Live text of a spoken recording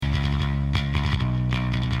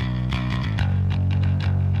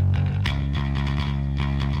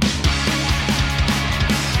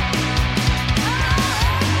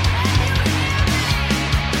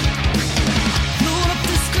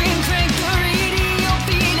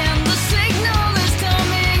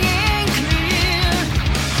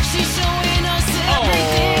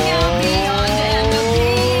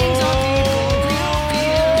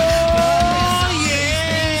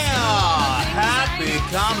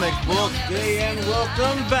Comic Book Day, and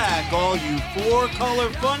welcome back, all you four-color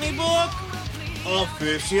funny book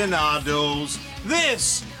aficionados.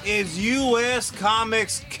 This is US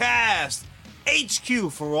Comics Cast,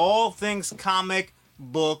 HQ for all things comic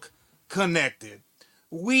book connected.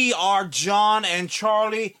 We are John and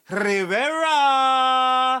Charlie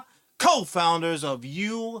Rivera, co-founders of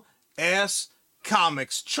US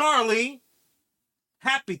Comics. Charlie,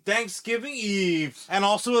 happy Thanksgiving Eve, and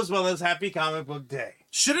also as well as happy Comic Book Day.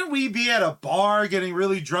 Shouldn't we be at a bar getting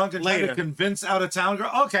really drunk and trying to convince out-of-town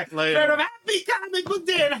girl? Okay, fair enough. Happy Comic Book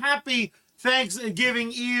Day and happy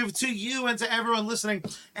Thanksgiving Eve to you and to everyone listening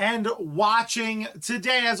and watching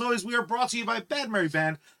today. As always, we are brought to you by Bad Mary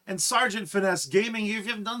Band and Sergeant Finesse Gaming. If you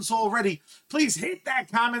haven't done so already, please hit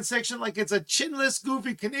that comment section like it's a chinless,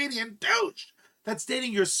 goofy Canadian douche that's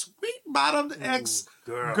dating your sweet-bottomed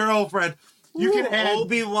ex-girlfriend. You can add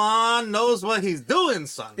Obi-Wan knows what he's doing,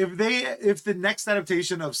 son. If the next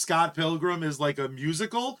adaptation of Scott Pilgrim is like a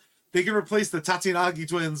musical, they can replace the Tatinagi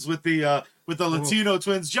twins with the Latino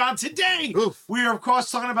twins. John, today we are of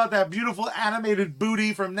course talking about that beautiful animated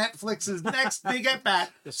booty from Netflix's next big at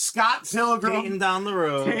bat. Scott Pilgrim down the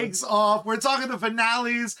road takes off. We're talking the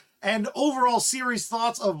finales and overall series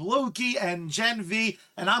thoughts of Loki and Gen V,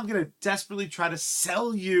 and I'm gonna desperately try to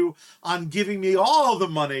sell you on giving me all the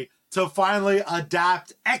money to finally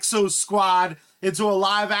adapt EXO-Squad into a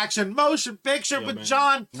live-action motion picture. But man,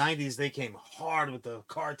 John, 90s, they came hard with the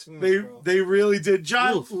cartoons. They really did.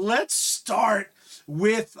 John, let's start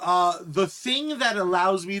with the thing that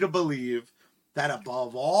allows me to believe that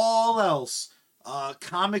above all else,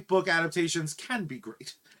 comic book adaptations can be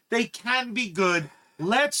great. They can be good.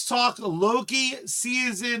 Let's talk Loki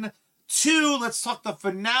season 2. Let's talk the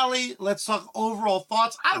finale. Let's talk overall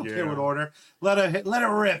thoughts. I don't care what order. Let it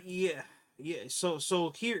rip. Yeah. So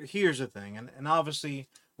here's the thing, and obviously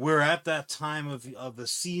we're at that time of the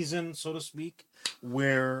season, so to speak,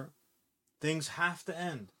 where things have to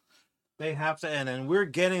end. They have to end, and we're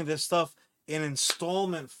getting this stuff in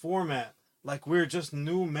installment format, like we're just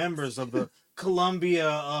new members of the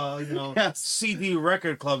Columbia, CD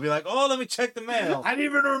record club. Be like, oh, let me check the mail. I didn't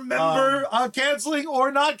even remember canceling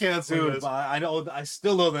or not canceling. Dude, I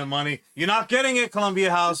still owe them money. You're not getting it,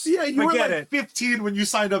 Columbia House. Yeah, you were like 15 when you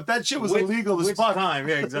signed up. That shit was illegal as fuck. Time,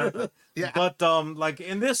 yeah, exactly. Yeah. But like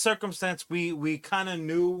in this circumstance, we kind of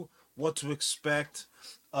knew what to expect.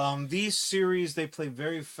 These series, they play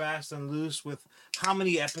very fast and loose with how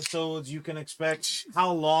many episodes you can expect,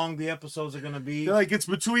 how long the episodes are going to be. They're like, it's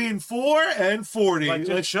between 4 and 40. Like,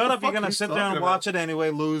 just shut up. You're going to sit there and watch it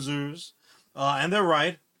anyway, losers. And they're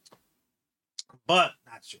right. But,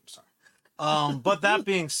 not true, sorry. But that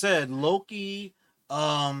being said, Loki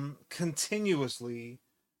continuously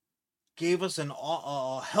gave us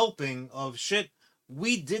a helping of shit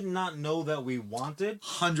we did not know that we wanted.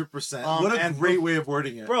 100%. What a great way of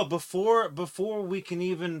wording it. Bro, before we can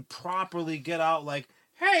even properly get out like,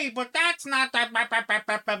 hey, but that's not that.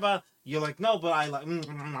 You're like, no, but I like.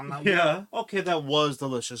 Yeah. Okay, that was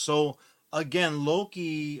delicious. So, again,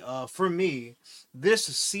 Loki, for me, this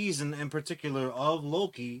season in particular of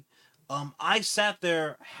Loki, I sat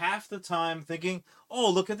there half the time thinking, oh,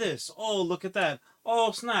 look at this. Oh, look at that.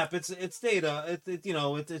 Oh snap! It's Data.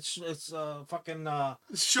 It's fucking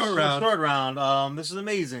short round. This is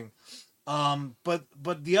amazing. But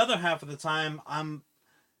the other half of the time, I'm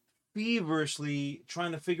feverishly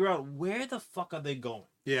trying to figure out where the fuck are they going.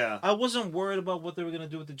 Yeah. I wasn't worried about what they were gonna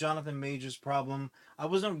do with the Jonathan Majors problem. I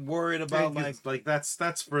wasn't worried about like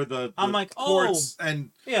that's for the I'm like courts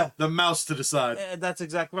and the mouse to decide. That's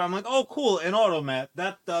exactly right. I'm like, oh cool, an automat.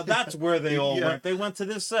 That's where they all went. They went to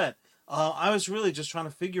this set. I was really just trying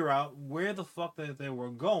to figure out where the fuck they were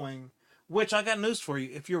going, which I got news for you.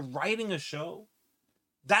 If you're writing a show,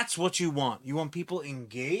 that's what you want. You want people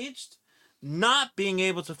engaged, not being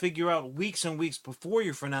able to figure out weeks and weeks before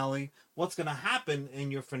your finale what's going to happen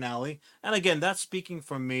in your finale. And again, that's speaking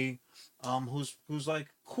from me, who's like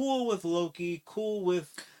cool with Loki, cool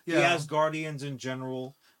with the Asgardians in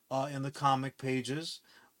general in the comic pages.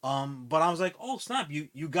 But I was like, oh snap,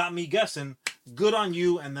 you got me guessing. Good on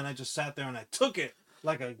you. And then I just sat there and I took it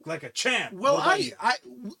like a champ. Well, I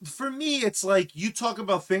for me, it's like you talk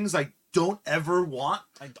about things I don't ever want,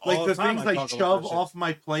 like the things I shove off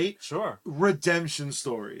my plate. Sure. Redemption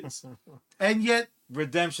stories, and yet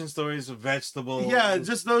redemption stories of vegetables. Yeah,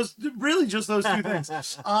 just those two things.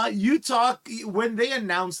 You talk when they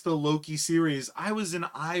announced the Loki series, I was in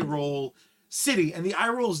eye roll city, and the eye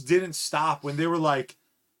rolls didn't stop when they were like,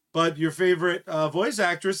 but your favorite voice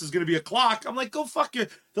actress is going to be a clock. I'm like, go fuck you.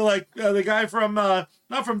 They're like, the guy from, not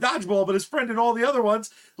from Dodgeball, but his friend and all the other ones.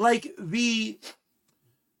 Like,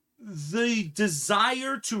 the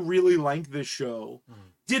desire to really like this show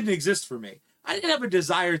didn't exist for me. I didn't have a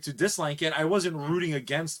desire to dislike it. I wasn't rooting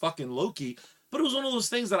against fucking Loki, but it was one of those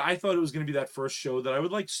things that I thought it was going to be that first show that I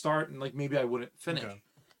would like start and like maybe I wouldn't finish. Okay.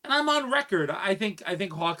 And I'm on record. I think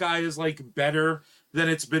Hawkeye is like better than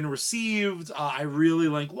it's been received. I really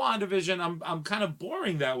like WandaVision. I'm kind of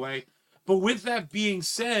boring that way. But with that being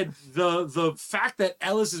said, the fact that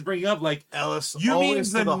Ellis is bringing up like Ellis, you mean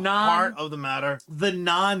the heart of the matter, the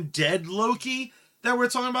non-dead Loki that we're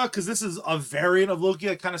talking about, because this is a variant of Loki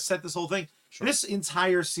that kind of set this whole thing. Sure. This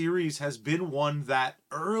entire series has been one that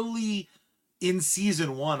early in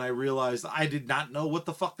season 1, I realized I did not know what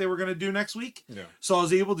the fuck they were going to do next week. Yeah. So I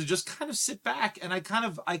was able to just kind of sit back and I kind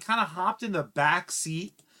of hopped in the back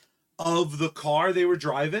seat of the car they were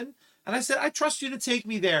driving. And I said, I trust you to take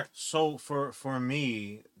me there. So for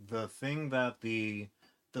me, the thing that the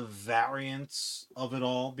variance of it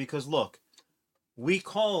all, because look, we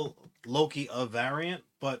call Loki a variant,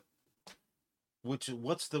 but what's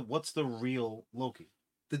the real Loki?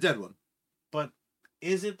 The dead one. But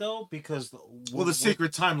is it though? Because the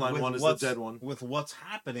Sacred Timeline one is the dead one. With what's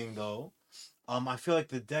happening though, I feel like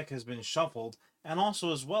the deck has been shuffled, and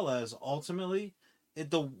also as well as ultimately,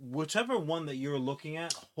 whichever one that you're looking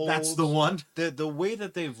at holds, that's the one. The way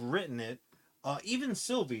that they've written it, even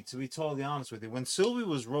Sylvie, to be totally honest with you, when Sylvie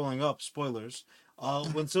was rolling up, spoilers,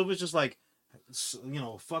 when Sylvie's just like,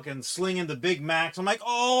 fucking slinging the Big Macs, I'm like,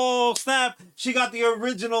 oh snap, she got the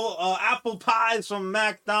original apple pies from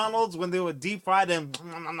McDonald's when they were deep fried and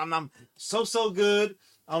so good.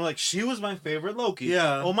 I'm like, she was my favorite Loki.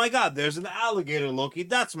 Yeah. Oh my God, there's an alligator Loki.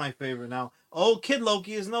 That's my favorite now. Oh, Kid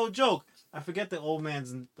Loki is no joke. I forget the old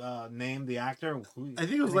man's name, the actor. I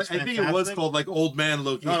think it was called like Old Man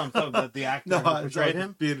Loki. No, I'm talking about the actor who portrayed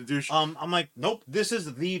him. Being a douche. I'm like, nope, this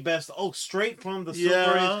is the best. Oh, straight from the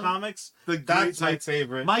Silver Age comics. That's my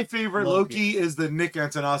favorite. My favorite Loki is the Nick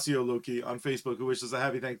Antanasio Loki on Facebook, who wishes a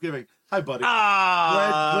happy Thanksgiving. Hi, buddy.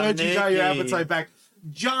 Glad you got your appetite back.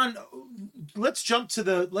 John, let's jump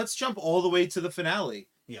all the way to the finale.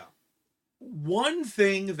 Yeah. One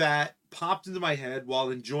thing that popped into my head while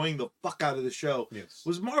enjoying the fuck out of the show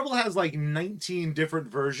was Marvel has like 19 different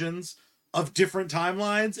versions of different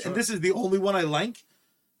timelines, and this is the only one I like.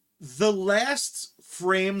 The last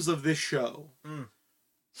frames of this show,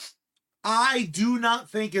 I do not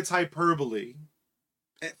think it's hyperbole,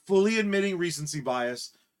 fully admitting recency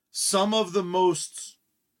bias. Some of the most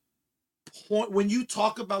when you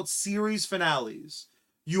talk about series finales,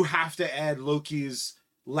 you have to add Loki's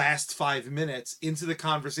last 5 minutes into the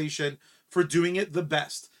conversation for doing it the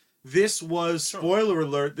best. This was, spoiler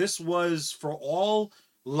alert, this was, for all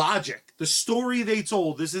logic, the story they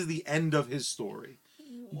told, this is the end of his story.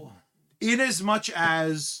 In as much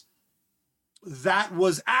as that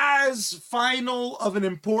was as final of an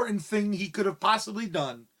important thing he could have possibly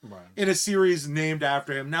done in a series named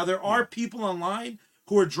after him. Now, there are people online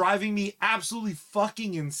who are driving me absolutely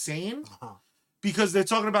fucking insane because they're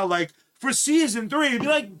talking about, like, for season 3, it'd be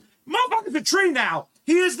like, motherfucker's a tree now.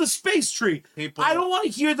 He is the space tree. I don't want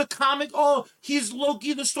to hear the comic, oh, he's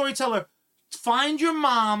Loki the storyteller. Find your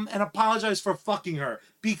mom and apologize for fucking her.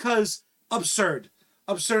 Because absurd.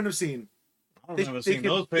 Absurd and obscene. I've never seen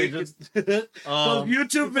those pages. Those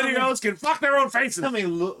YouTube videos can fuck their own faces. Tell me,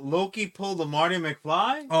 Loki pulled a Marty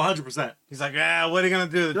McFly? Oh, 100%. He's like, what are you going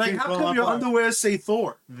to do? Like, how come your underwear say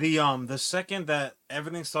Thor? The second that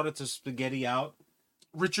everything started to spaghetti out,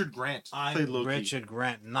 Richard Grant played Loki. Richard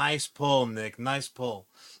Grant. Nice pull, Nick. Nice pull.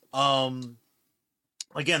 Again,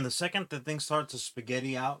 the second that things start to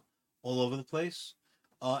spaghetti out all over the place,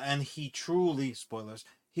 and he truly, spoilers,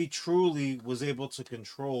 he truly was able to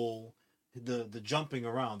control the jumping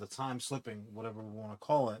around, the time slipping, whatever we want to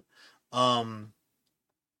call it.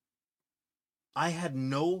 I had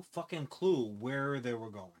no fucking clue where they were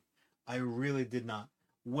going. I really did not.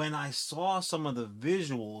 When I saw some of the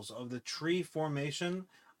visuals of the tree formation,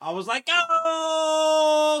 I was like,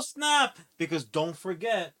 oh, snap! Because don't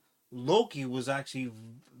forget, Loki was actually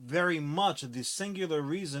very much the singular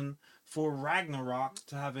reason for Ragnarok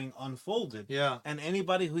to having unfolded. Yeah. And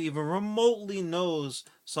anybody who even remotely knows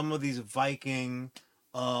some of these Viking,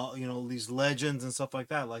 these legends and stuff like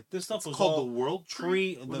that, like this stuff was called all the World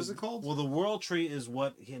Tree. What is it called? Well, the World Tree is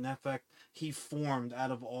what, in effect, he formed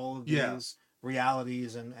out of all of these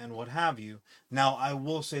realities and what have you. Now, I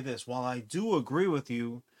will say this: while I do agree with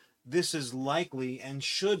you, this is likely and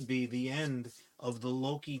should be the end of the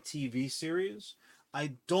Loki TV series.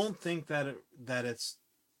 I don't think that it's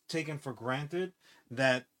taken for granted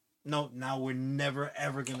that now we're never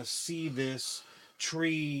ever gonna see this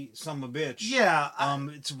tree son of a bitch. Yeah.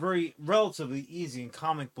 It's very relatively easy in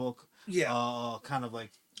comic book. Yeah. Kind of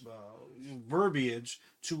like verbiage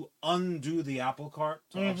to undo the apple cart,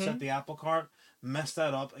 to upset the apple cart, mess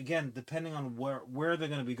that up. Again, depending on where they're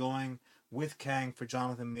going to be going with Kang for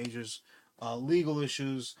Jonathan Majors' legal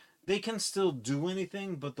issues, they can still do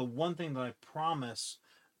anything. But the one thing that I promise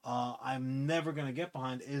I'm never going to get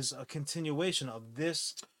behind is a continuation of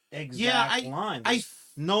this exact line.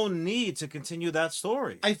 No need to continue that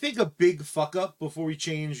story. I think a big fuck up before we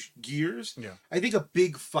change gears. Yeah. I think a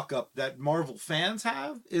big fuck up that Marvel fans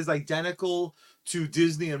have is identical to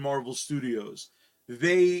Disney and Marvel Studios.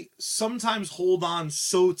 They sometimes hold on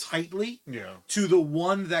so tightly to the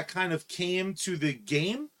one that kind of came to the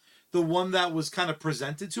game, the one that was kind of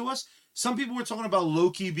presented to us. Some people were talking about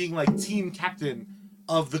Loki being like team captain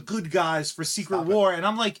of the good guys for Secret War. And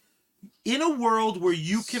I'm like, in a world where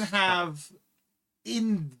you can have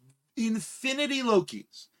infinity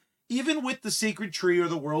Lokis, even with the Sacred Tree or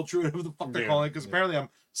the World Tree, whatever the fuck they're calling it, because apparently I'm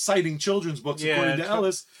citing children's books according to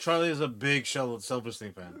Ellis. Charlie is a big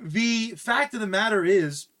Silverstein fan. The fact of the matter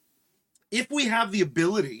is, if we have the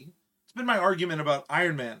ability, it's been my argument about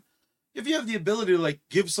Iron Man, if you have the ability to like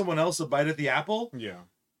give someone else a bite at the apple,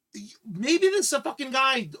 maybe this fucking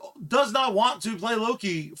guy does not want to play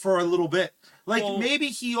Loki for a little bit. Like, maybe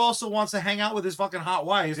he also wants to hang out with his fucking hot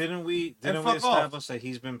wife. Didn't we establish that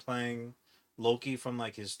he's been playing Loki from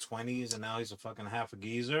like his 20s and now he's a fucking half a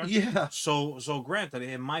geezer? Yeah. So granted,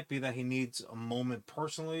 it might be that he needs a moment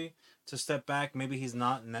personally to step back. Maybe he's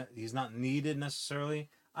not needed necessarily.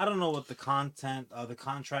 I don't know what the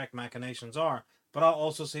contract machinations are, but I'll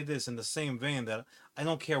also say this in the same vein that I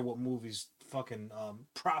don't care what movies fucking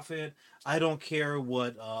profit. I don't care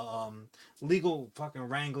what legal fucking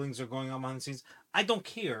wranglings are going on behind the scenes. I don't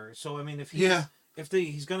care. So I mean, if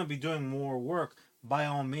he's gonna be doing more work, by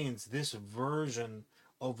all means, this version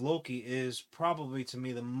of Loki is probably to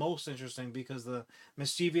me the most interesting because the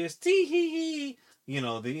mischievous the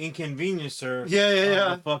inconveniencer of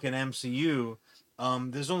the fucking MCU.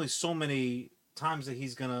 There's only so many times that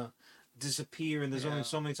he's gonna disappear, and there's only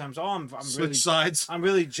so many times. I'm switch really sides. I'm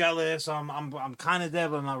really jealous. I'm kind of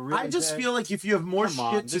dead, but I'm not really. I just feel like if you have more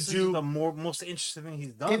shit to do, is the most interesting thing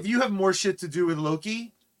he's done. If you have more shit to do with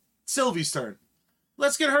Loki, Sylvie's turn.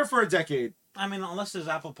 Let's get her for a decade. I mean, unless there's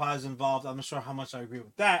apple pies involved, I'm not sure how much I agree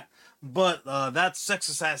with that. But that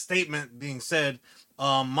sexist ass statement being said,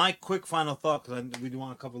 my quick final thought, because we do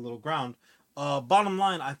want to cover a little ground. Bottom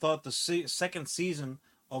line, I thought the second season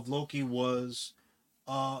of Loki was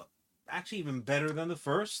actually even better than the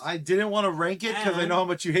first. I didn't want to rank it because I know how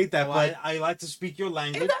much you hate that. But I like to speak your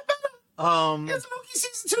language. Ain't that better? Is Loki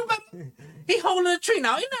season 2 better? He holding a tree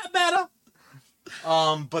now. Ain't that better?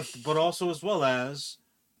 But also as well as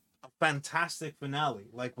a fantastic finale.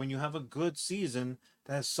 Like when you have a good season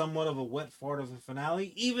that has somewhat of a wet fart of a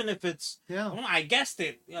finale, even if it's I guessed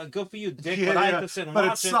it. Good for you, Dick. But I had to sit and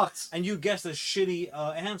watch it. Sucks. And you guessed a shitty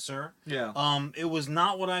answer. Yeah. It was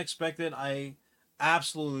not what I expected. I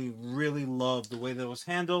absolutely really loved the way that it was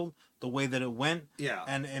handled, the way that it went. Yeah.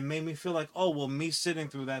 And it made me feel like, me sitting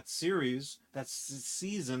through that series, that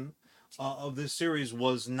season of this series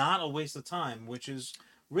was not a waste of time, which is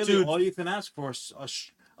really all you can ask for,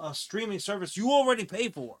 a streaming service you already pay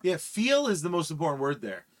for. Yeah, feel is the most important word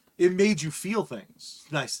there. It made you feel things.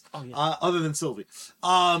 Nice. Oh, yeah. Other than Sylvie.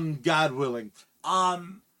 God willing.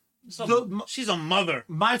 She's a mother.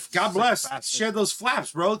 God bless. Share those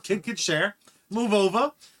flaps, bro. Kid could share. Move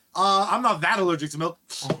over. I'm not that allergic to milk.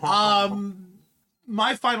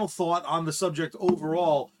 My final thought on the subject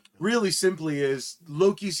overall, really simply, is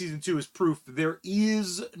Loki season 2 is proof that there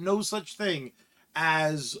is no such thing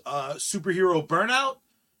as superhero burnout.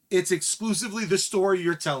 It's exclusively the story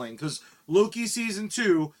you're telling. Because Loki season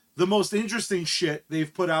 2, the most interesting shit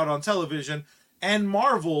they've put out on television, and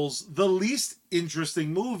Marvel's the least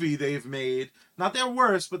interesting movie they've made. Not their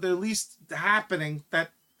worst, but their least happening.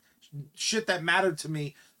 That shit that mattered to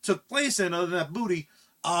me took place in, other than that booty,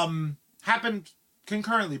 happened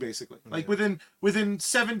concurrently, basically. Like within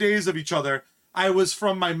 7 days of each other, I was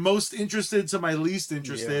from my most interested to my least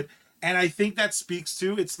interested. And I think that speaks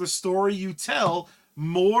to, it's the story you tell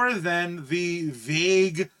more than the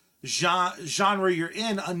vague genre you're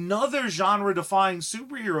in. Another genre-defying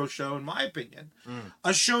superhero show, in my opinion.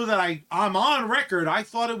 A show that I'm on record, I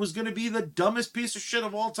thought it was going to be the dumbest piece of shit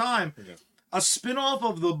of all time. A spinoff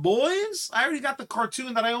of The Boys? I already got the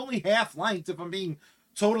cartoon that I only half liked, if I'm being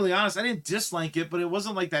totally honest. I didn't dislike it, but it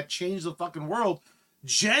wasn't like that changed the fucking world.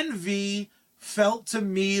 Gen V felt to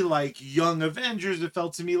me like Young Avengers. It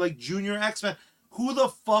felt to me like Junior X-Men. Who the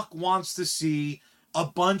fuck wants to see a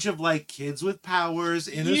bunch of like kids with powers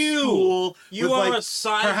in a school. You are a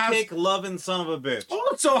sidekick loving son of a bitch.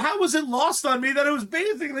 Also, how was it lost on me that it was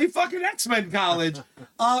basically fucking X-Men college?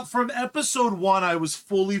 From episode 1, I was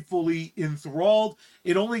fully enthralled.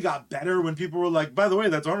 It only got better when people were like, by the way,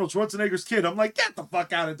 that's Arnold Schwarzenegger's kid. I'm like, get the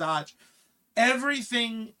fuck out of Dodge. Every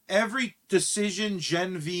decision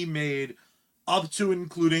Gen V made up to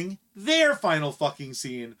including their final fucking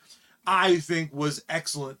scene, I think was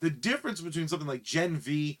excellent. The difference between something like Gen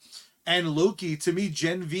V and Loki, to me,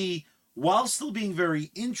 Gen V, while still being very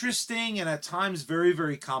interesting and at times very,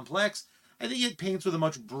 very complex, I think it paints with a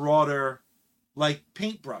much broader, like,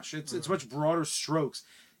 paintbrush. It's much broader strokes.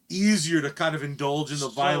 Easier to kind of indulge in the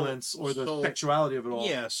violence or the sexuality of it all.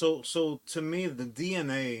 Yeah, so to me, the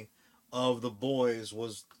DNA of the boys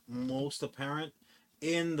was most apparent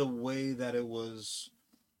in the way that it was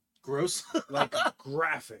gross, like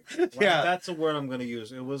graphic. Like, yeah, that's a word I'm gonna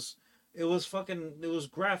use. It was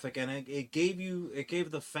graphic, and it gave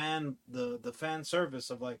the fan service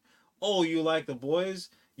of like, oh, you like the boys,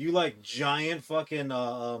 you like giant fucking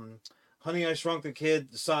Honey I Shrunk the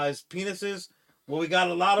Kid sized penises. Well, we got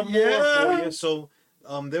a lot of more for you. So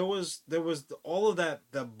there was all of that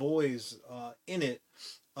boys in it.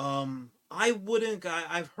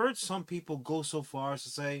 I've heard some people go so far as to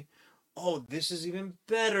say, oh, this is even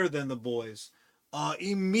better than the boys.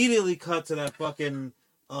 Immediately cut to that fucking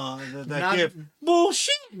that gif.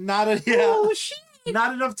 Bullshit. Bullshit.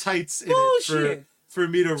 Not enough tights in it for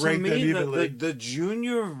me to rank them evenly. The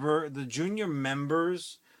junior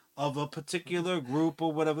members of a particular group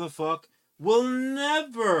or whatever the fuck will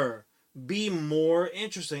never be more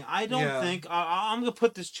interesting. I don't think I'm gonna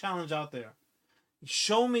put this challenge out there.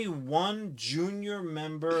 Show me one junior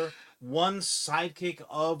member, one sidekick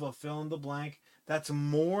of a fill in the blank that's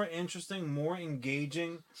more interesting, more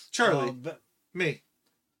engaging. Charlie, me.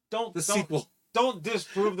 Don't sequel. Don't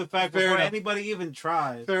disprove the fact before anybody even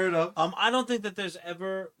tries. Fair enough. I don't think that there's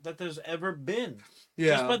ever been.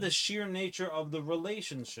 Yeah. Just by the sheer nature of the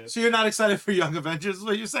relationship. So you're not excited for Young Avengers, is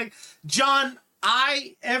what you're saying? John,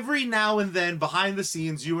 every now and then behind the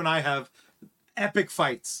scenes, you and I have epic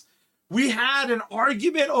fights. We had an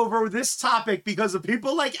argument over this topic because of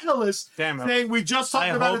people like Ellis saying we just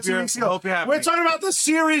talked about it 2 weeks ago. We're talking about the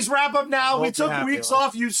series wrap up now. We took weeks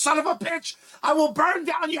off, you son of a bitch. I will burn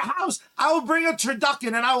down your house. I will bring a turducken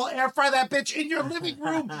and I will air fry that bitch in your living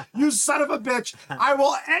room. You son of a bitch. I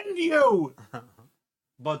will end you.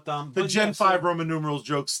 But the Gen 5 Roman numerals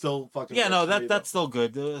joke still fucking. Yeah, no, that's still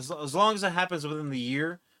good. As long as it happens within the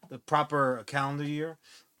year, the proper calendar year.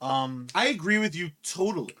 I agree with you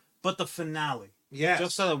totally. But the finale, yeah,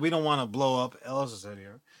 just so that we don't want to blow up Ellis's head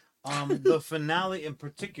here, the finale in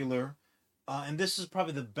particular, and this is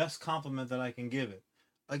probably the best compliment that I can give it.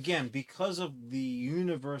 Again, because of the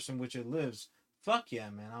universe in which it lives, fuck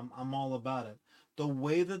yeah, man, I'm all about it. The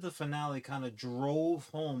way that the finale kind of drove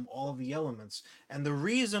home all the elements, and the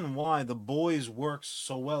reason why the boys works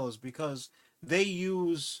so well is because they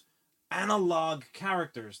use analog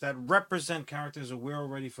characters that represent characters that we're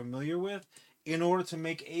already familiar with, in order to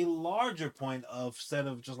make a larger point of, instead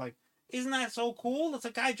of just like, isn't that so cool? It's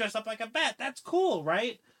a guy dressed up like a bat. That's cool,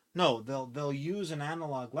 right? No, they'll use an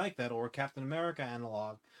analog like that, or a Captain America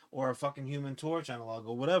analog, or a fucking Human Torch analog,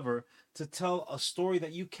 or whatever, to tell a story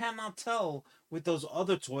that you cannot tell with those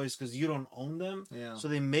other toys because you don't own them. Yeah. So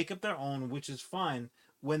they make up their own, which is fine.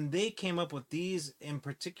 When they came up with these in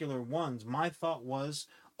particular ones, my thought was,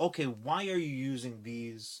 okay, why are you using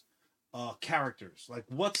these characters? Like,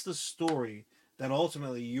 what's the story that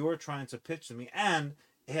ultimately you're trying to pitch to me? And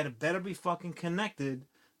it had better be fucking connected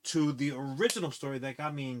to the original story that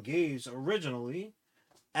got me engaged originally.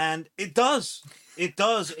 And it does. It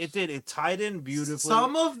did. It tied in beautifully.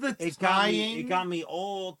 Some of the it got me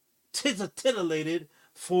all titillated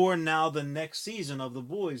for now the next season of The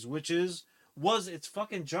Boys, which was its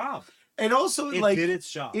fucking job. And also, it did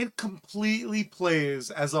its job. It completely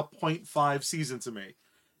plays as a 0.5 season to me.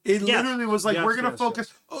 It literally was like, we're going to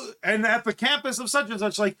focus, and at the campus of such and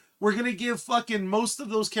such, like, we're going to give fucking most of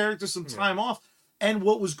those characters some time off. And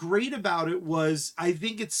what was great about it was, I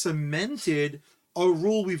think it cemented a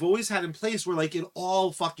rule we've always had in place where, like, it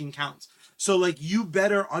all fucking counts. So, like, you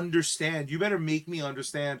better make me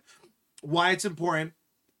understand why it's important,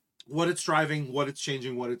 what it's driving, what it's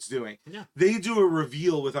changing, what it's doing. Yeah. They do a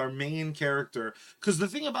reveal with our main character. Because the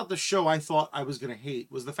thing about the show I thought I was going to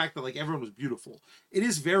hate was the fact that, like, everyone was beautiful. It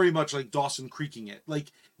is very much like Dawson Creeking it.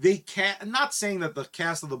 Like, they can't... I'm not saying that the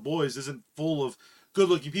cast of The Boys isn't full of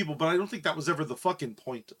good-looking people, but I don't think that was ever the fucking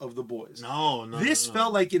point of The Boys. No. This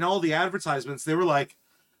felt like in all the advertisements, they were like,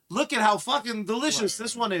 look at how fucking delicious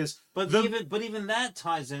this one is. But even that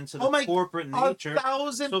ties into the corporate nature.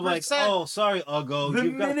 1,000%. So like, oh, sorry, Uggo,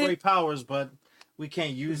 you've got great powers, but we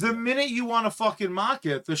can't use the minute you want to fucking mock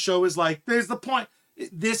it, the show is like, there's the point.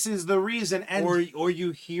 This is the reason. And or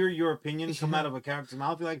you hear your opinion come out of a character's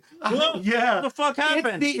mouth, you're like, yeah, what the fuck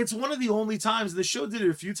happened? It's one of the only times, the show did it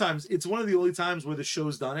a few times, it's one of the only times where the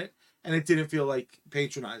show's done it and it didn't feel like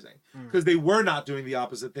patronizing. Because they were not doing the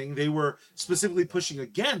opposite thing. They were specifically pushing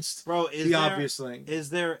against the obvious thing. Is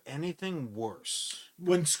there anything worse?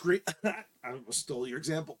 When Scream... I stole your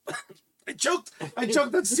example. I choked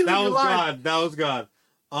on stealing your line. That was God.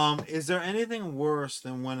 Is there anything worse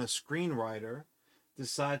than when a screenwriter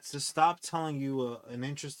decides to stop telling you an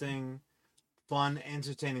interesting, fun,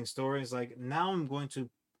 entertaining story? It's like, now I'm going to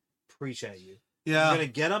preach at you. Yeah. I'm going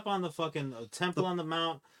to get up on the fucking temple on the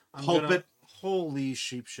mount. Holy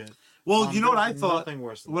sheep shit. Well, you know what I thought? Nothing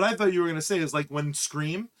worse than what I thought you were going to say is like when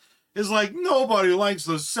Scream is like, nobody likes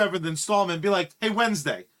the 7th installment. Be like, hey,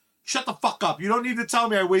 Wednesday, shut the fuck up. You don't need to tell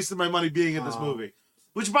me I wasted my money being in this movie.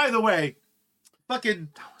 Which, by the way, fucking...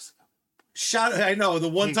 I know, the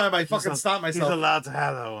one time I fucking stopped myself. He's allowed to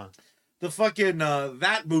have that one. The fucking,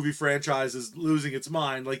 that movie franchise is losing its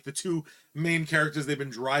mind. Like, the two main characters they've been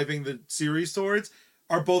driving the series towards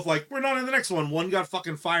are both like, we're not in the next one. One got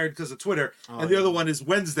fucking fired because of Twitter, and the other one is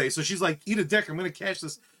Wednesday. So she's like, eat a dick, I'm going to cash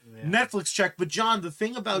this Netflix check. But John, the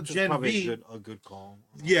thing about Gen V... a good call.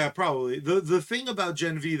 Yeah, probably. The thing about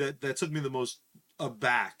Gen V that took me the most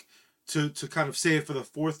aback, to kind of say it for the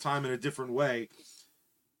 4th time in a different way,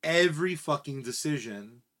 every fucking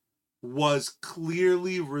decision was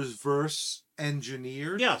clearly reverse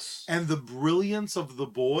engineered. Yes. And the brilliance of the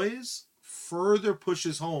boys further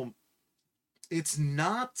pushes home. It's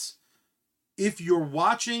not, if you're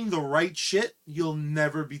watching the right shit, you'll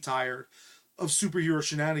never be tired of superhero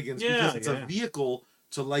shenanigans, because it's a vehicle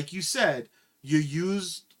to, like you said, you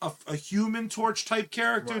use a Human Torch type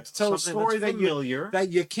character to tell something a story that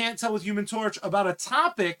you can't tell with Human Torch about a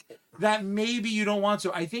topic that maybe you don't want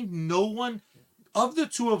to. I think no one, of the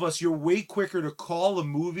two of us, you're way quicker to call a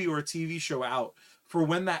movie or a TV show out for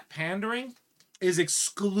when that pandering is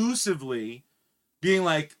exclusively being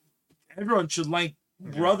like, everyone should like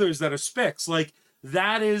brothers that are spics. Like,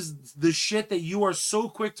 that is the shit that you are so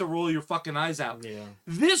quick to roll your fucking eyes out. Yeah.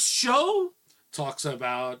 This show talks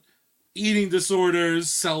about eating disorders,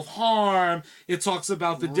 self-harm. It talks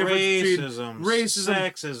about the difference between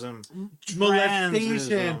racism, sexism,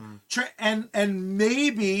 molestation, and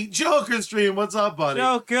maybe Joker stream. What's up, buddy?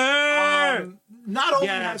 Joker! Not only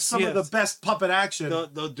has some of the best puppet action.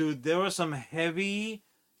 Dude, there was some heavy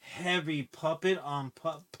puppet on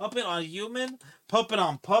human, puppet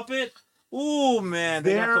on puppet. Ooh, man.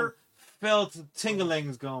 They got some felt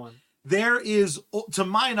tinglings going. There is, to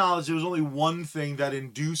my knowledge, there was only one thing that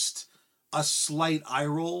induced a slight eye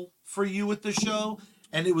roll for you with the show,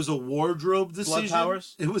 and it was a wardrobe decision. Blood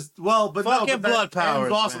powers? It was, blood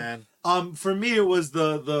powers, awesome. Man. For me, it was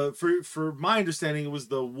for my understanding, it was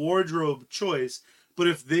the wardrobe choice. But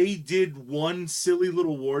if they did one silly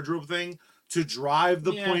little wardrobe thing to drive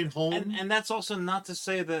the point home, and that's also not to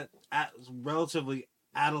say that relatively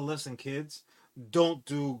adolescent kids don't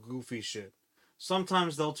do goofy shit.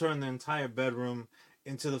 Sometimes they'll turn the entire bedroom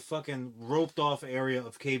into the fucking roped off area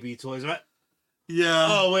of KB toys, right? Yeah.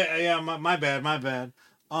 Oh wait, yeah, my bad.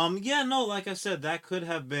 Yeah, no, like I said, that could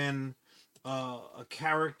have been a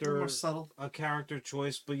character, more subtle, a character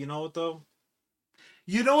choice. But you know what though?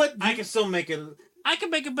 You know what? I can still make it. I can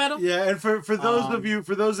make it better. Yeah, and for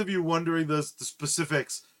those of you wondering the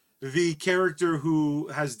specifics, the character who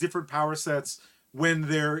has different power sets when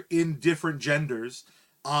they're in different genders,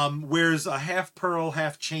 wears a half pearl,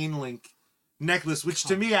 half chain link necklace, which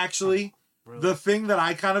to me actually, really? The thing that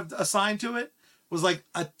I kind of assigned to it was like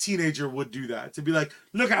a teenager would do that, to be like,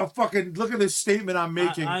 look at this statement I'm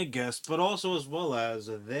making. I guess, but also as well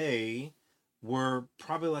as they were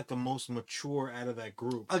probably like the most mature out of that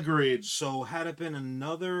group. Agreed. So had it been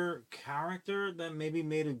another character that maybe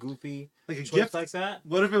made a goofy like a choice gift like that?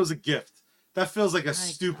 What if it was a gift? That feels like a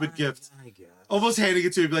stupid gift. I guess. Almost handing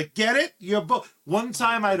it to you, be like, get it? You're both. One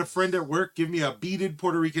time I had a friend at work give me a beaded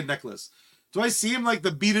Puerto Rican necklace. Do I seem like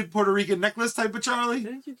the beaded Puerto Rican necklace type of Charlie?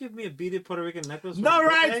 Didn't you give me a beaded Puerto Rican necklace? No,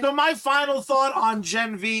 right. So my final thought on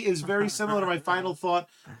Gen V is very similar to my final thought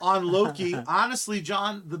on Loki. Honestly,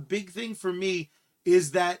 John, the big thing for me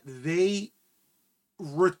is that they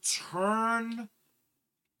return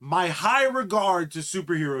my high regard to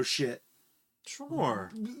superhero shit.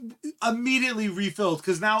 Sure. Immediately refilled.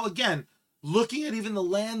 Because now, again, looking at even the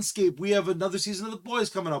landscape, we have another season of The Boys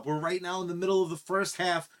coming up. We're right now in the middle of the first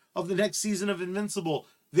half of the next season of Invincible.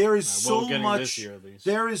 there is so much. This year, at least.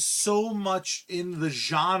 There is so much in the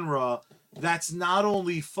genre that's not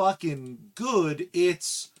only fucking good,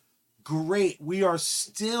 it's great. We are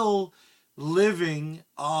still living,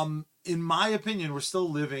 in my opinion, we're still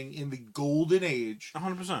living in the golden age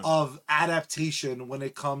 100% of adaptation when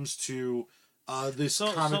it comes to this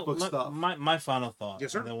comic book stuff. My final thought,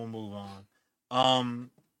 yes, sir. And then we'll move on.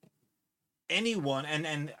 Anyone,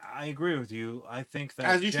 and I agree with you. I think that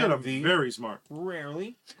as you Gen should have, V, very smart.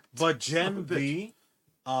 Rarely, but Gen V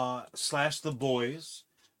 / the boys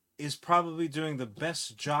is probably doing the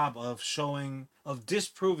best job of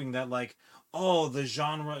disproving that, like, oh, the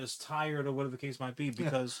genre is tired or whatever the case might be,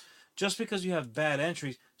 because just because you have bad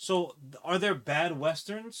entries. So are there bad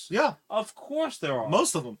westerns? Yeah, of course there are.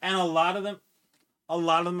 Most of them, and a lot of them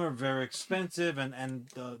are very expensive, and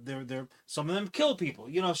they're some of them kill people.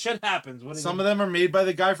 You know, shit happens. Some of them are made by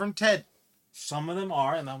the guy from Ted. Some of them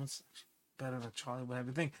are, and that one's better than Charlie would have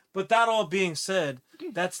you think. But that all being said,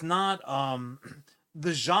 that's not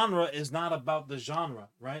the genre is not about the genre,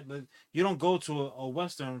 right? You don't go to a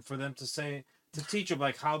western for them to teach you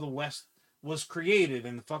like how the West was created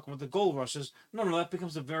and fucking with the gold rushes. No, that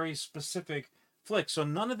becomes a very specific flick. So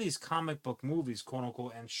none of these comic book movies, quote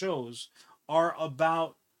unquote, and shows are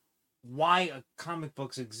about why comic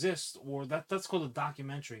books exist, or that's called a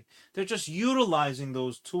documentary. They're just utilizing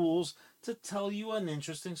those tools to tell you an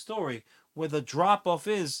interesting story. Where the drop off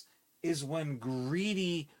is when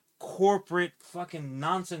greedy corporate fucking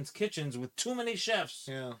nonsense kitchens with too many chefs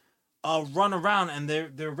run around, and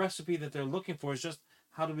their recipe that they're looking for is just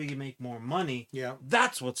how do we make more money.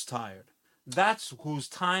 That's what's tired. That's whose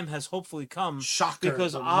time has hopefully come. Shocker,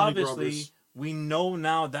 because obviously we know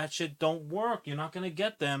now that shit don't work. You're not going to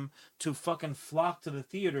get them to fucking flock to the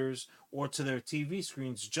theaters or to their TV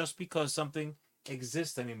screens just because something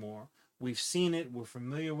exists anymore. We've seen it. We're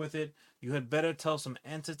familiar with it. You had better tell some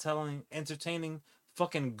entertaining,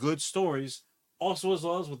 fucking good stories, also as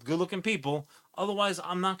well as with good-looking people. Otherwise,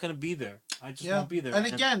 I'm not going to be there. I just won't be there. And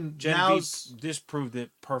again, Gen V disproved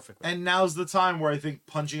it perfectly. And now's the time where I think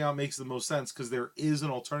Punching Out makes the most sense, because there is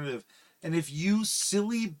an alternative. And if you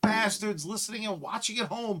silly bastards listening and watching at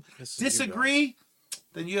home disagree,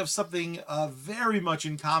 then you have something very much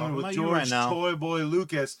in common with George Toy Boy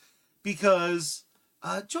Lucas, because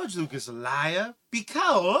George Lucas a liar,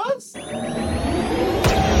 because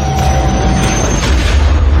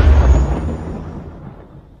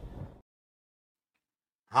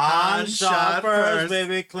Han shot first,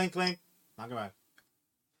 baby. Clink, clink. Knock it back.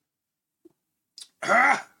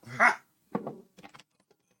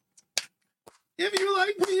 If you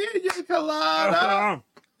like me in your colada.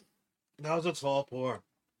 That was a tall pour.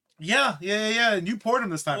 Yeah. And you poured him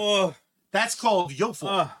this time. Oh. That's called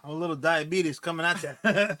Yofel. A little diabetes coming at you.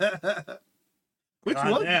 Which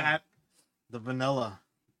was that? The vanilla.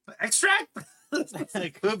 Extract?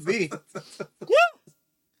 It could be.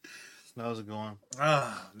 That was a good one.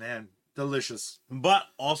 Oh, man. Delicious. But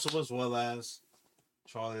also as well as,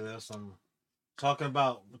 Charlie, there's some... Talking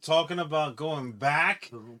about going back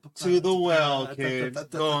to the well, kid.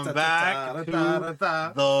 Going back to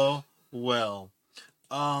the well.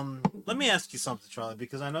 Let me ask you something, Charlie,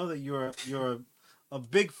 because I know that you're a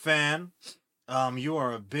big fan. You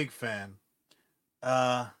are a big fan.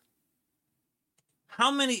 How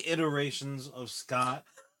many iterations of Scott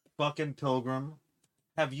fucking Pilgrim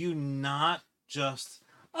have you not just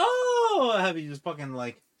have you just fucking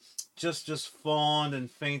like just fawned and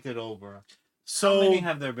fainted over? So how many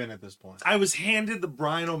have there been at this point? I was handed the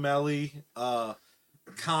Brian O'Malley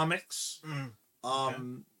comics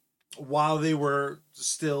while they were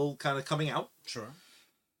still kind of coming out. Sure.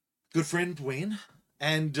 Good friend Dwayne.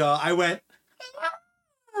 And I went,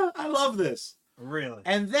 I love this. Really?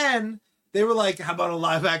 And then they were like, how about a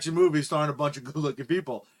live action movie starring a bunch of good looking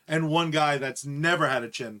people and one guy that's never had a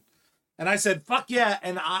chin? And I said, fuck yeah.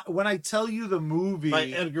 And when I tell you the movie by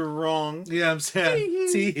Edgar Wrong. Yeah, I'm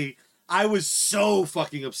saying I was so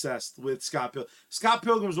fucking obsessed with Scott Pilgrim. Scott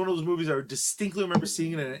Pilgrim was one of those movies I distinctly remember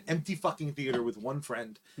seeing it in an empty fucking theater with one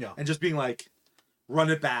friend. Yeah. And just being like, run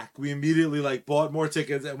it back. We immediately like bought more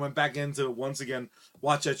tickets and went back into it once again,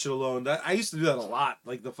 watch that shit alone. I used to do that a lot.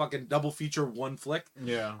 Like the fucking double feature one flick.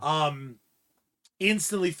 Yeah.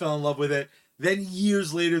 Instantly fell in love with it. Then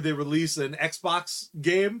years later they release an Xbox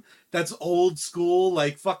game that's old school,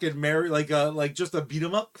 like fucking like just a beat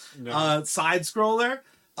 'em up side scroller.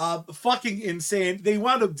 Fucking insane. They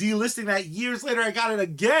wound up delisting that years later. I got it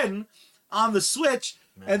again on the Switch.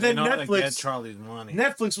 Man, and then Netflix. Charlie's money.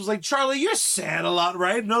 Netflix was like, Charlie, you're sad a lot,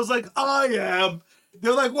 right? And I was like, I am.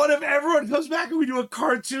 They're like, what if everyone comes back and we do a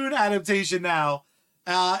cartoon adaptation now?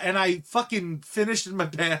 And I fucking finished in my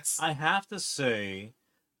pants. I have to say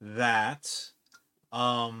that,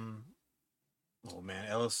 oh man,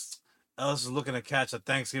 Ellis is looking to catch a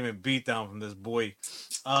Thanksgiving beatdown from this boy.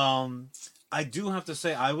 I do have to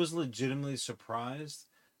say I was legitimately surprised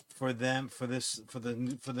for the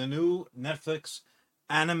new Netflix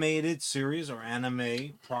animated series, or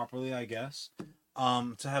anime properly, I guess,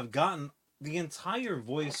 to have gotten the entire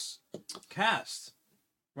voice cast.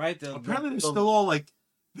 Right? Apparently they're still all like,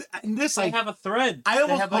 in this, they have a thread. I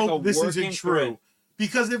almost hope this isn't true. Thread.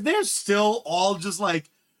 Because if they're still all just like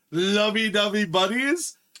lovey-dovey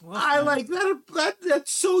buddies, I like that.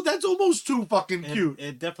 That's almost too fucking cute.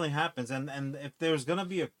 It definitely happens. And if there's gonna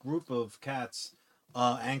be a group of cats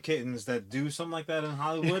and kittens that do something like that in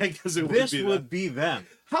Hollywood, this would be them.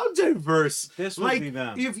 How diverse. This would be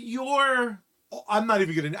them. If you're, I'm not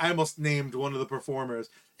even gonna, I almost named one of the performers.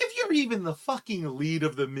 If you're even the fucking lead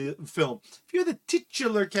of the film, if you're the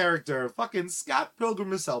titular character, fucking Scott Pilgrim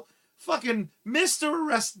himself, fucking Mr.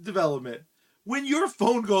 Arrested Development, when your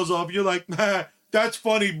phone goes off, you're like, nah, that's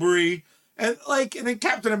funny, Brie. And then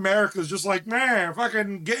Captain America's just like, man,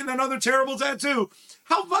 fucking getting another terrible tattoo.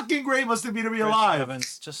 How fucking great must it be to be alive?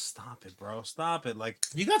 Evans, just stop it, bro. Stop it. Like,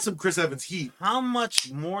 you got some Chris Evans heat. How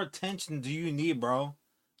much more attention do you need, bro?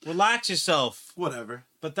 Relax yourself. Whatever.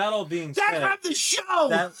 But that all being said, that's not the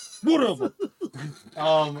show. Whatever.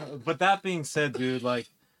 But that being said, dude, like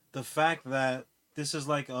the fact that this is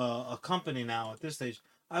like a company now at this stage,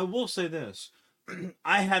 I will say this: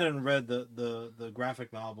 I hadn't read the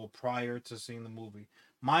graphic novel prior to seeing the movie.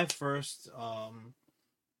 My first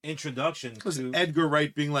introduction to Edgar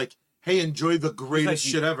Wright being like, "Hey, enjoy the greatest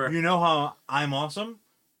shit ever." You know how I'm awesome?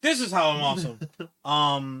 This is how I'm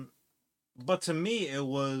awesome. But to me, it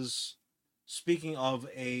was, speaking of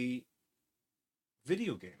a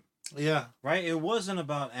video game. Yeah. Right? It wasn't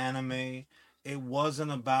about anime. It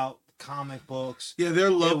wasn't about comic books. Yeah, their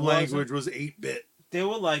love language was 8-bit. They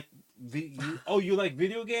were like, you like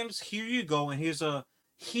video games? Here you go, and here's a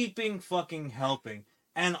heaping fucking helping.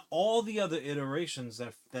 And all the other iterations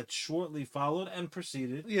that shortly followed and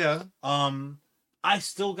preceded. Yeah. I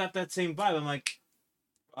still got that same vibe. I'm like,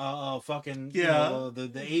 fucking, yeah, you know, the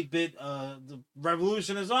 8-bit the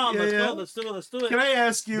revolution is on. Let's do it. Can I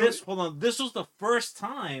ask you hold on, this was the first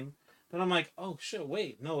time that I'm like, oh shit,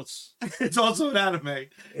 wait, no, it's it's also an anime.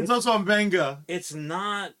 It's also a manga. It's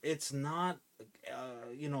not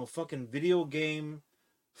you know, fucking video game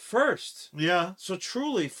first. Yeah. So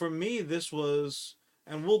truly for me this was,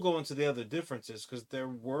 and we'll go into the other differences because there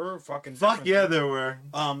were fucking yeah, there were.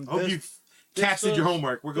 Hope you casted your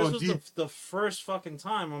homework. We're going deep. The first fucking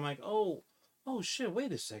time I'm like, oh shit,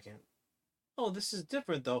 wait a second. Oh, this is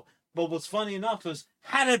different though. But what's funny enough is,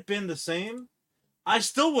 had it been the same, I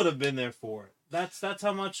still would have been there for it. That's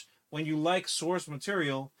how much, when you like source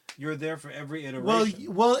material, you're there for every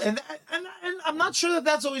iteration. Well, and I'm not sure that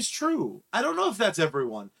that's always true. I don't know if that's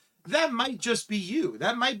everyone. That might just be you.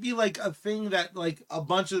 That might be like a thing that like a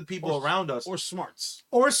bunch of the people around us, or smarts.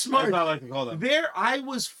 That's what I like to call them. I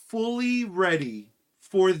was fully ready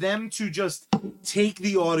for them to just take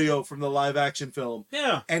the audio from the live action film,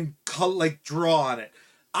 and draw on it.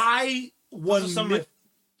 Those are some of my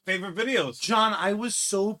favorite videos, John. I was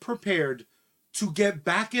so prepared to get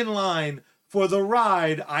back in line for the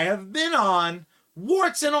ride I have been on,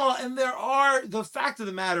 warts and all. And the fact of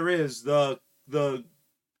the matter is, the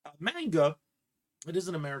manga, it is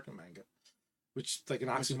an American manga, which is like an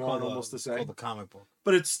oxymoron almost to say. Called the comic book,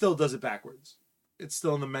 but it still does it backwards. It's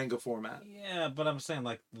still in the manga format. Yeah, but I'm saying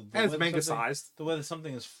like and it's manga sized. The way that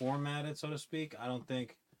something is formatted, so to speak, I don't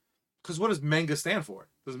think. Because what does manga stand for?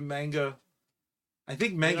 Does manga? I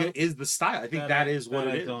think manga is the style. I think that is what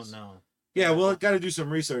it is. I don't know. Yeah, well, got to do some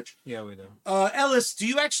research. Yeah, we do. Ellis, do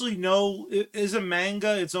you actually know, is a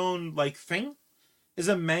manga its own like thing? Is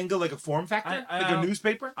a manga like a form factor, like a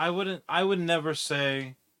newspaper? I would never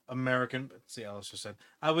say American. See, Ellis just said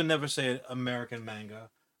I would never say American manga.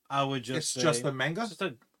 I would just say just a manga.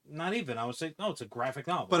 Not even. I would say no. It's a graphic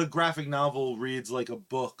novel. But a graphic novel reads like a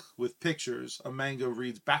book with pictures. A manga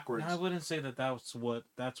reads backwards. I wouldn't say that's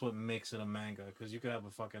what makes it a manga, because you could have a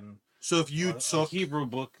fucking. So if you took a Hebrew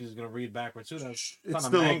book is gonna read backwards too, it's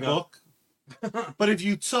still a book. But if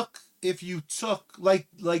you took like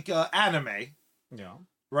anime,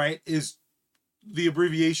 right, is the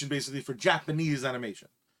abbreviation basically for Japanese animation.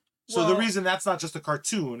 So the reason that's not just a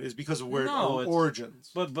cartoon is because of where origins.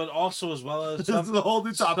 But also as well as this is a whole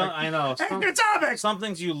new topic. I know. New topic. Some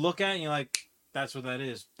things you look at and you're like, that's what that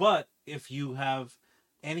is. But if you have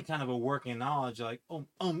any kind of a working knowledge, you're like,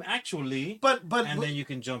 actually, and then you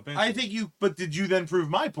can jump in. I think you. But did you then prove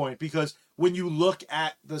my point? Because when you look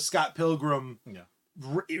at the Scott Pilgrim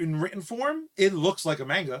in written form, it looks like a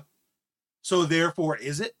manga. So therefore,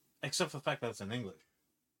 is it? Except for the fact that it's in English.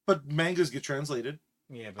 But mangas get translated.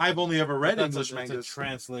 Yeah, but I've only ever read English mangas. mangas. It's a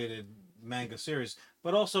translated manga series,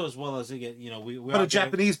 but also as well as they get, we. But a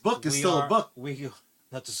Japanese book is still a book.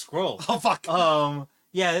 That's a scroll. Oh fuck.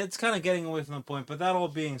 Yeah, it's kind of getting away from the point. But that all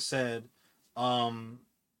being said,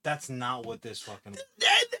 that's not what this fucking.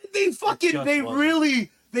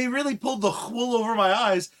 They really pulled the wool over my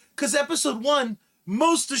eyes, because episode 1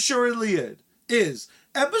 most assuredly is.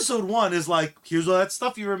 Episode 1 is like, here's all that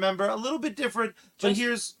stuff you remember, a little bit different, but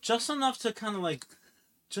here's just enough to kind of like,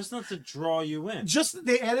 just enough to draw you in. Just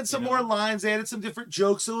they added some more lines, they added some different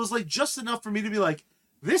jokes. So it was like just enough for me to be like,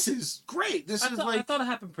 this is great. I thought it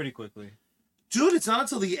happened pretty quickly. Dude, it's not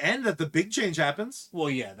until the end that the big change happens. Well,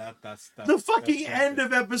 yeah, that's the fucking end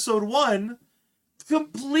of episode 1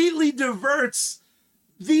 completely diverts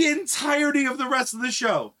the entirety of the rest of the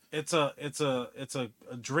show. It's a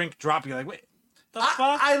drink drop. You're like, wait, the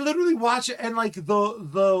fuck? I literally watch it, and like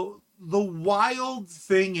the wild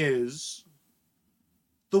thing is,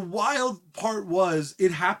 the wild part was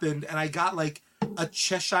it happened, and I got like a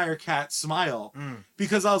Cheshire cat smile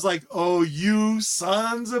because I was like, oh, you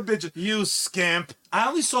sons of bitches, you scamp. I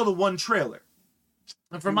only saw the one trailer,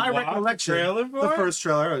 and from my recollection, the first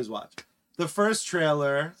trailer I always watch. The first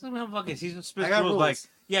trailer. Obviously.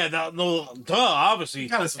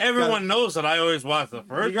 Everyone knows that I always watch the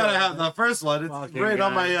first. You gotta have the first one. It's right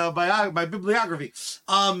on my bibliography.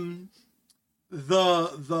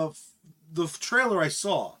 The trailer I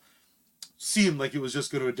saw seemed like it was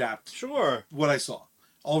just going to adapt. Sure. What I saw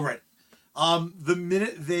already. The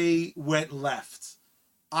minute they went left,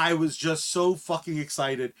 I was just so fucking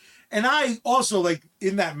excited, and I also like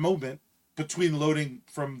in that moment. Between loading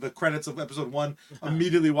from the credits of episode 1,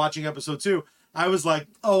 immediately watching episode 2, I was like,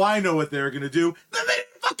 oh, I know what they're going to do. Then they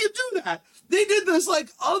didn't fucking do that. They did this, like,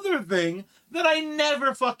 other thing that I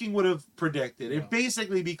never fucking would have predicted. It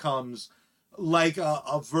basically becomes, like,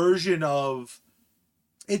 a version of...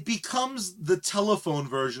 It becomes the telephone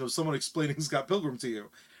version of someone explaining Scott Pilgrim to you.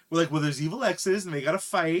 We're like, well, there's evil exes, and they gotta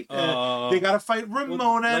fight. They gotta fight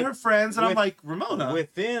Ramona and her friends, and I'm like, Ramona?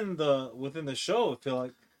 Within the show, I feel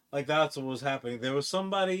like that's what was happening. There was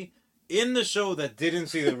somebody in the show that didn't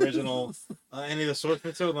see the original, any of the source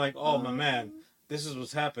material, like, oh, my man, this is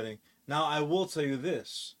what's happening. Now, I will tell you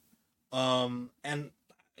this, and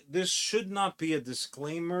this should not be a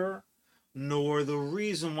disclaimer, nor the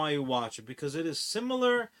reason why you watch it, because it is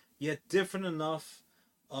similar, yet different enough,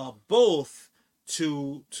 both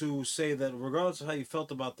to say that regardless of how you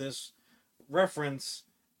felt about this reference,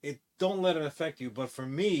 don't let it affect you. But for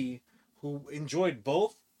me, who enjoyed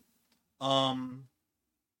both,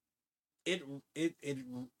 it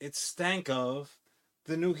stank of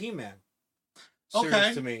the new He-Man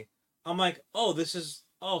series to me. I'm like, so it's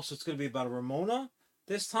gonna be about a Ramona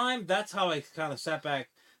this time. That's how I kind of sat back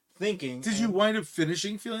thinking. Did you wind up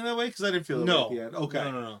finishing feeling that way? Because I didn't feel that way at the end.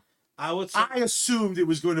 Okay, no. I assumed it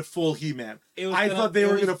was going to full He-Man. I thought they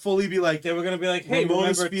were going to fully be like, hey,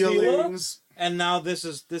 Ramona's feelings, Tila? And now this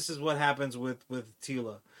is what happens with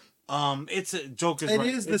Tila. It's a joke. It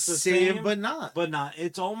is the same, but not.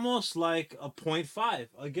 It's almost like a 0.5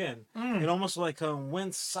 again. It almost like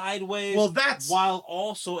went sideways. Well, while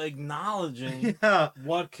also acknowledging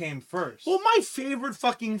what came first. Well, my favorite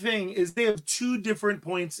fucking thing is they have 2 different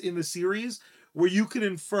points in the series where you can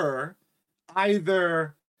infer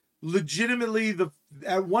either legitimately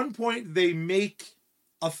at one point they make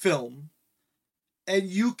a film, and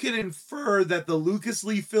you can infer that the Lucas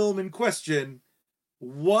Lee film in question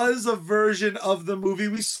was a version of the movie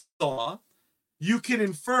we saw. You can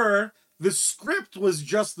infer the script was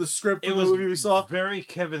just the script of the movie we saw. Very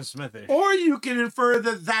Kevin Smithish. Or you can infer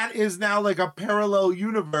that is now like a parallel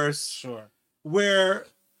universe. Sure. Where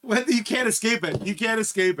you can't escape it. You can't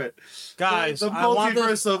escape it. Guys, the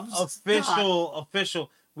multiverse of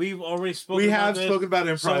official. We've already spoken about this. Spoken about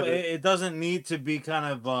it in private. So it doesn't need to be kind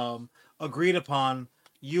of agreed upon.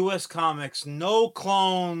 USComics, no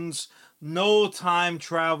clones, no time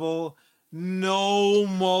travel, no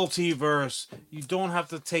multiverse. You don't have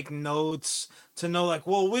to take notes to know, like,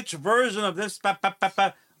 well, which version of this?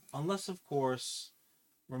 Unless, of course,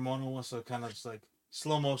 Ramona wants to kind of just like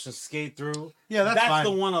slow motion skate through. Yeah, that's fine.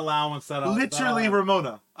 the one allowance that literally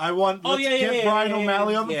Ramona. I want. Get Brian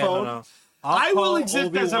O'Malley on the phone. No. I will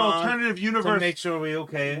exist as an alternative universe to make sure we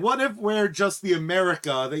okay. What if we're just the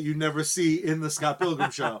America that you never see in the Scott Pilgrim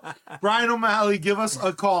show? Brian O'Malley, give us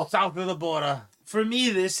a call. South of the border. For me,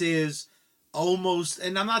 this is almost,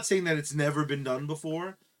 and I'm not saying that it's never been done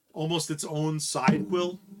before, almost its own side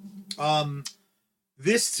quill.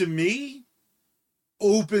 This, to me,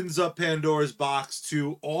 opens up Pandora's box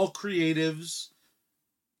to all creatives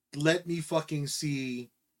let me fucking see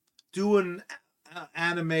doing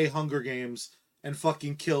anime Hunger Games and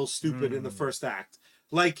fucking kill stupid in the first act.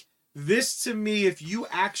 Like, this to me, if you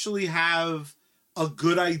actually have a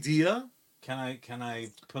good idea. Can I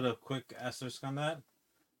put a quick asterisk on that?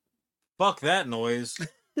 Fuck that noise.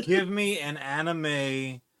 Give me an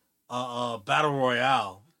anime battle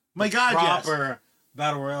royale. My God, proper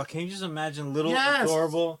battle royale. Can you just imagine little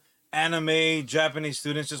adorable anime Japanese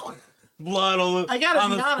students just blood all on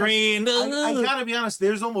the screen? I gotta be honest.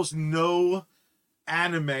 There's almost no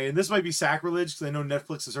anime, and this might be sacrilege because I know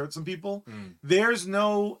Netflix has hurt some people. There's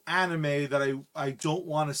no anime that I don't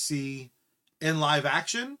want to see in live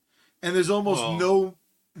action, and there's almost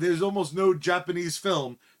no Japanese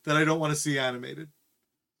film that I don't want to see animated.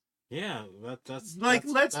 Yeah, that's let's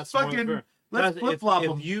flip flop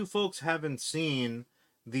them. If you folks haven't seen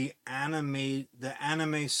the anime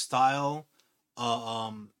style,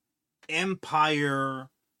 Empire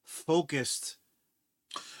focused.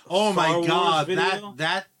 Oh my God, video,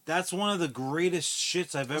 that's one of the greatest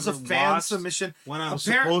shits I've ever watched. It was a fan submission when I was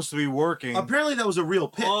supposed to be working. Apparently, that was a real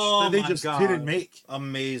pitch that they just didn't make.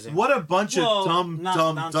 Amazing! What a bunch of dumb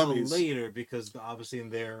dummies. Later, because obviously in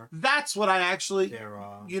there. That's what I actually.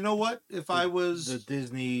 You know what? If I was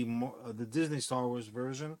the Disney Star Wars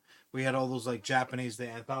version, we had all those like Japanese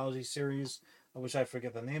anthology series, which I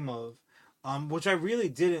forget the name of, which I really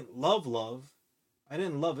didn't love. I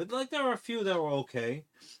didn't love it. Like, there were a few that were okay,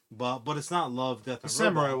 but it's not Love, Death, and the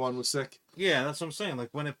Samurai one was sick. Yeah, that's what I'm saying. Like,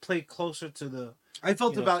 when it played closer to the... I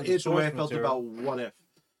felt about it the way I felt about What If.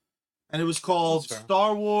 And it was called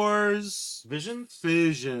Star Wars... Visions,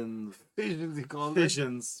 he called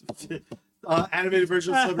Visions. Animated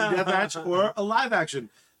version of Celebrity Deathmatch or a live action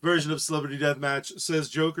version of Celebrity Deathmatch, says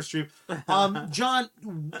Joker Stream. John,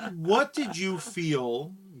 what did you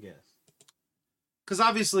feel... Because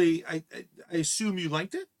obviously, I assume you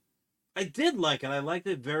liked it? I did like it. I liked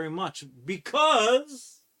it very much.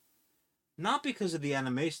 Not because of the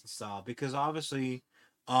animation style. Because obviously,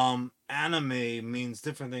 anime means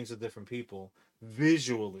different things to different people.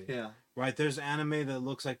 Visually. Yeah. Right? There's anime that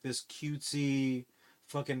looks like this cutesy,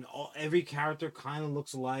 fucking... Every character kind of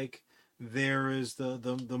looks alike. There is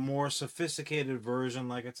the more sophisticated version,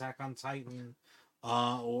 like Attack on Titan,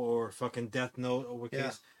 or fucking Death Note, or what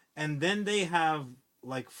case. And then they have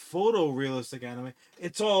like photorealistic anime.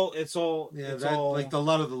 It's all like a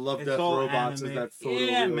lot of the Love Death robots is that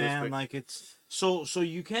photorealistic. Yeah, man. Like it's so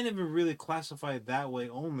you can't even really classify it that way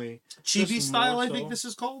only. Chibi style, I think this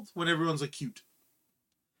is called, when everyone's like cute.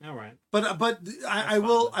 All right. But I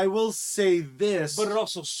will say this. But it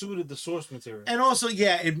also suited the source material. And also,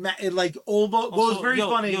 it like almost. Well, it's very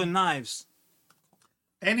funny. Knives.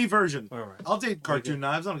 Any version. All right. I'll take cartoon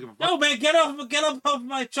knives. I don't give a fuck. No, man, get off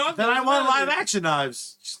my chocolate. Then I want live action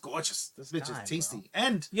knives. She's gorgeous. This bitch is tasty. Bro.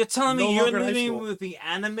 And you're telling me you're leaving with the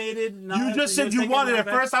animated knives? You just said you wanted it. At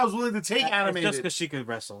first, I was willing to take animated. Just because she could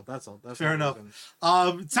wrestle. That's all. That's fair enough.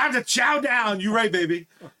 Time to chow down. You right, baby.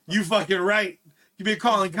 You fucking right. Give me a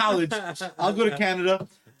call in college. I'll go to Canada.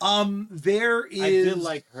 There is. I did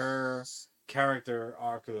like her character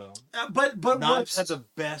arc though, but Knives had the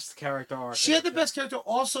best character arc. She had the best character.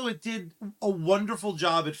 Also, it did a wonderful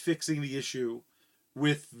job at fixing the issue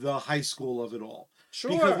with the high school of it all.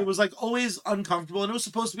 Sure, because it was like always uncomfortable, and it was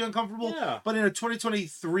supposed to be uncomfortable. Yeah. But in a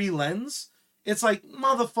 2023 lens, it's like,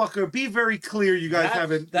 motherfucker, be very clear. You guys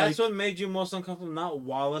haven't. That's what made you most uncomfortable. Not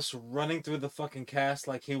Wallace running through the fucking cast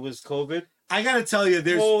like he was COVID. I gotta tell you,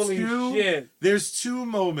 there's there's two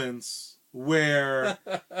moments where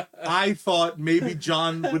I thought maybe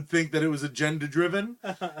John would think that it was agenda driven,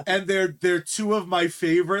 and they're two of my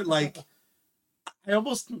favorite. Like, I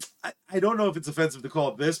don't know if it's offensive to call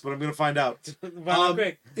it this, but I'm gonna find out.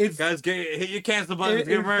 Guys, hit your cancel button.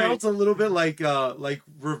 It felt a little bit like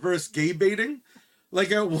reverse gay baiting.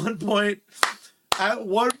 Like at one point,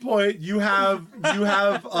 you have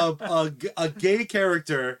a gay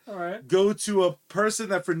character go to a person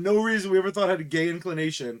that for no reason we ever thought had a gay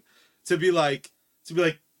inclination to be like, do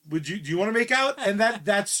you want to make out? And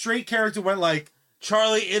that straight character went like,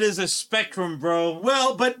 Charlie, it is a spectrum, bro.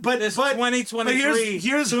 Well, but it's 2023.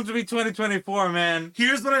 Here's soon to be 2024, man.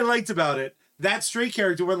 Here's what I liked about it. That straight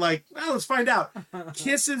character went like, well, let's find out.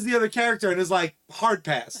 Kisses the other character and is like, hard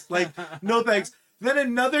pass. Like, no thanks. Then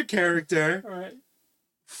another character,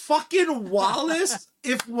 fucking Wallace.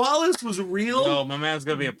 If Wallace was real, no, my man's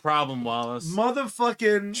gonna be a problem, Wallace.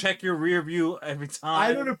 Motherfucking check your rear view every time.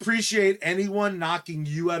 I don't appreciate anyone knocking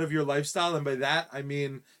you out of your lifestyle, and by that I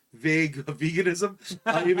mean vague veganism,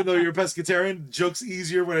 even though you're a pescatarian. Joke's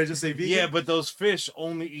easier when I just say vegan. Yeah, but those fish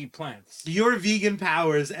only eat plants. Your vegan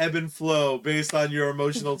powers ebb and flow based on your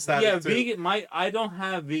emotional status. Yeah, too. vegan. I don't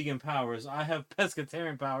have vegan powers. I have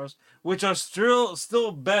pescatarian powers, which are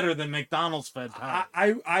still better than McDonald's fed powers.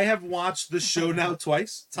 I have watched the show now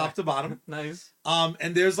twice, top to bottom. Nice.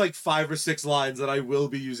 And there's like 5 or 6 lines that I will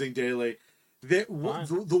be using daily. The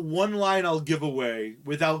one line I'll give away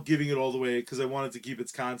without giving it all the way because I wanted to keep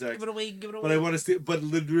its context. Give it away. Give it away. But I want to say, but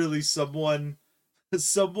literally someone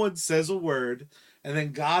says a word, and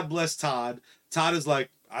then God bless Todd. Todd is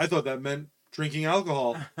like, I thought that meant drinking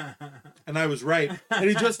alcohol, and I was right. And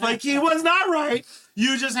he just like he was not right.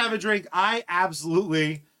 You just have a drink. I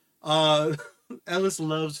absolutely. Ellis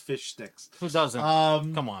loves fish sticks. Who doesn't?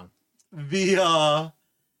 Come on. The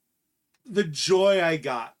joy I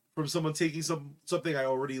got from someone taking something I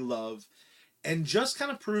already love and just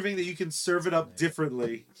kind of proving that you can serve it up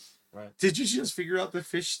differently. Right. Did you just figure out the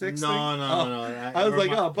fish sticks thing? No. I was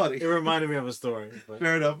like, oh, buddy. It reminded me of a story. But...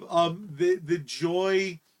 Fair enough. The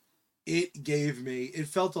joy it gave me, it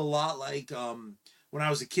felt a lot like when I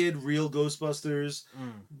was a kid, real Ghostbusters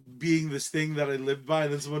being this thing that I lived by,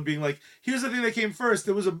 and then someone being like, here's the thing that came first.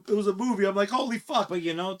 It was a movie. I'm like, holy fuck. But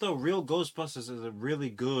you know what though? Real Ghostbusters is a really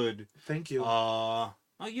good Thank you.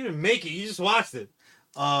 Oh, you didn't make it. You just watched it.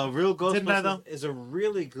 Real Ghostbusters is a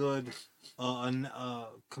really good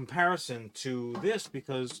comparison to this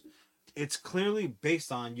because it's clearly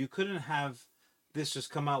based on. You couldn't have this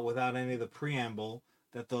just come out without any of the preamble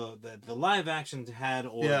that the live action had,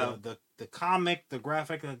 or the comic, the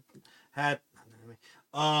graphic that had,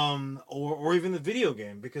 or even the video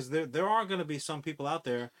game, because there are going to be some people out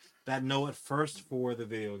there that know it first for the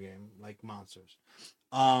video game, like Monsters.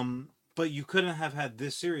 But you couldn't have had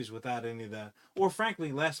this series without any of that. Or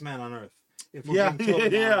frankly, Last Man on Earth. If we're being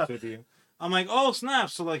totally honest with you. I'm like, oh snap!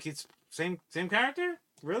 So like it's same character?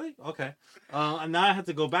 Really? Okay. And now I have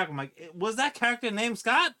to go back. I'm like, was that character named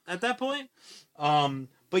Scott at that point?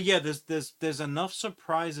 But yeah, there's enough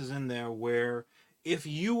surprises in there where if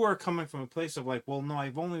you were coming from a place of like, well, no,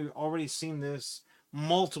 I've already seen this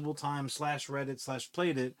multiple times, /read it,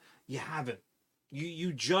 /played it, you haven't.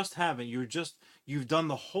 You just haven't. You've done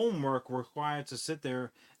the homework required to sit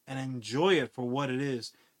there and enjoy it for what it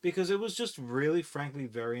is, because it was just really, frankly,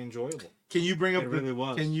 very enjoyable. Can you bring up? It really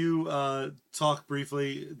was. Can you talk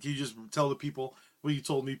briefly? Can you just tell the people what you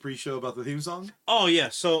told me pre-show about the theme song? Oh yeah,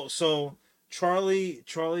 so Charlie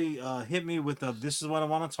hit me with this is what I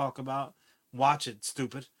want to talk about. Watch it,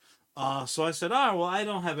 stupid. So I said, well, I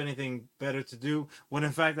don't have anything better to do. When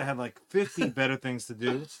in fact I had like 50 better things to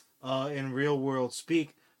do. In real world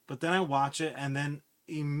speak, but then I watch it and then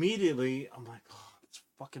immediately I'm like, oh,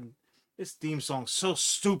 this theme song's so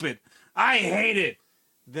stupid. I hate it.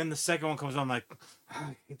 Then the second one comes on, I'm like,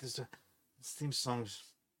 I hate this theme song's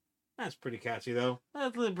that's pretty catchy though.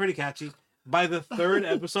 That's pretty catchy. By the third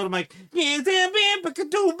episode, I'm like, dude,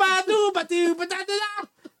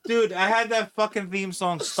 I had that fucking theme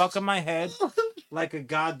song stuck in my head like a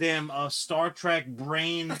goddamn Star Trek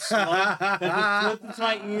brain slug that just flipped into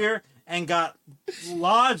my ear and got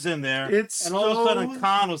lodged in there. And all of a sudden,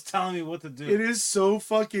 Khan was telling me what to do. It is so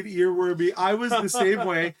fucking earwormy. I was the same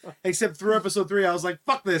way, except through episode 3, I was like,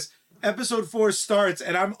 fuck this. Episode 4 starts,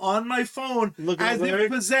 and I'm on my phone as if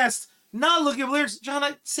possessed. Not looking at lyrics. John,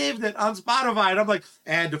 I saved it on Spotify. And I'm like,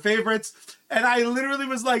 add to favorites. And I literally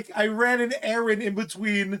was like, I ran an errand in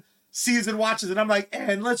between season watches. And I'm like,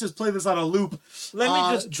 and let's just play this on a loop. Let me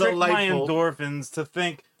just trick my endorphins to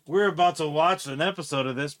think we're about to watch an episode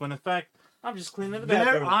of this, when in fact, I'm just cleaning the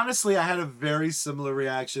bathroom. Honestly, I had a very similar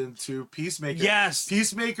reaction to Peacemaker. Yes.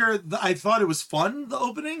 Peacemaker, I thought it was fun, the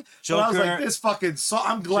opening. Joker, but I was like, this fucking song.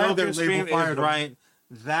 I'm glad their label fired him. Right.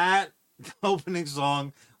 That opening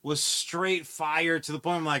song was straight fire to the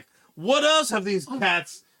point I'm like, what else have these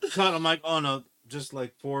cats cut? I'm like, oh no, just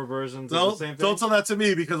like 4 versions of the same thing. Don't tell that to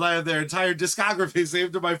me, because I have their entire discography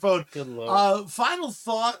saved to my phone. Good Lord.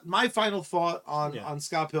 My final thought on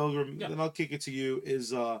Scott Pilgrim, then I'll kick it to you, is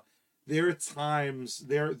there are times,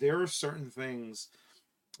 there are certain things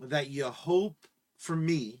that you hope, for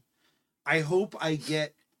me, I hope I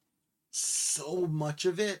get so much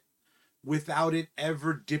of it without it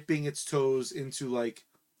ever dipping its toes into like,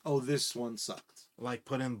 oh, this one sucked. Like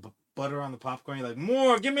putting butter on the popcorn. You're like,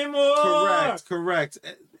 more, give me more. Correct.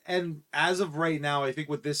 And as of right now, I think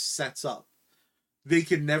what this sets up, they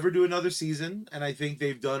can never do another season, and I think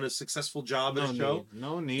they've done a successful job as a show.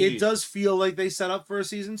 No need. It does feel like they set up for a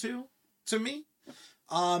season 2, to me.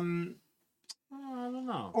 I don't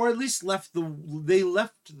know. Or at least left the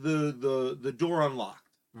door unlocked.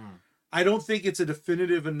 I don't think it's a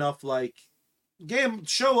definitive enough, like,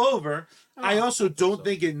 show over. Oh, I also don't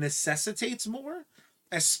think it necessitates more,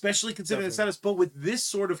 especially considering the status. But with this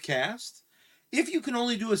sort of cast, if you can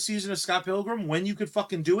only do a season of Scott Pilgrim when you could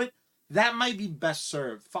fucking do it, that might be best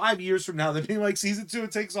served. 5 years from now, they're being like season 2,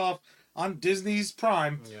 it takes off on Disney's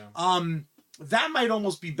Prime. Yeah. That might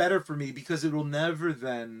almost be better for me because it will never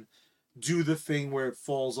then do the thing where it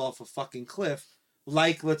falls off a fucking cliff.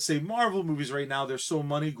 Like, let's say, Marvel movies right now, they're so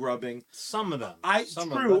money grubbing. Some of them.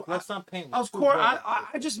 True. Let's not paint. Of course,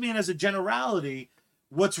 I just mean as a generality,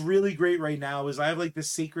 what's really great right now is I have like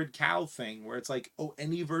this sacred cow thing where it's like, oh,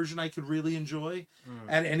 any version I could really enjoy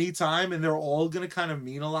at any time, and they're all gonna kind of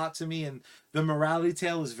mean a lot to me. And the morality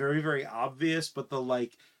tale is very, very obvious, but the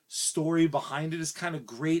like story behind it is kind of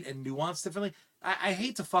great and nuanced differently. I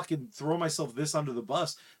hate to fucking throw myself this under the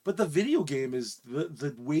bus, but the video game is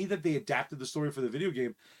the way that they adapted the story for the video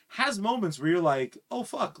game has moments where you're like, oh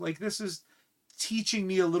fuck, like this is teaching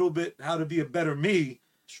me a little bit how to be a better me.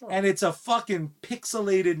 Sure. And it's a fucking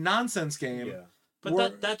pixelated nonsense game. Yeah.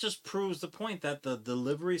 But that just proves the point that the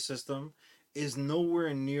delivery system is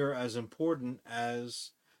nowhere near as important as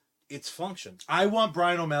its function. I want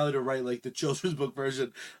Brian O'Malley to write like the children's book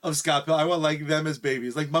version of Scott Pilgrim. I want like them as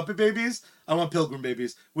babies, like Muppet babies. I want Pilgrim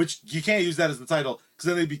babies, which you can't use that as the title because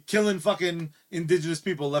then they'd be killing fucking indigenous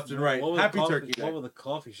people left and right. Happy Turkey Day. What will the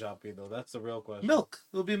coffee shop be though? That's the real question. Milk.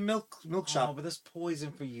 It'll be a milk shop. Oh, but there's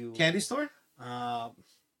poison for you. Candy store. I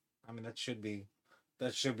mean that should be.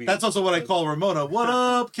 That's also what I call Ramona. What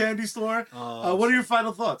up, candy store? What are your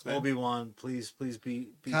final thoughts, man? Obi-Wan, please be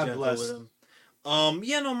God gentle bless. with him.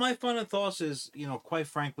 My final thoughts is, quite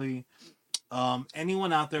frankly,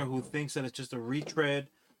 anyone out there who thinks that it's just a retread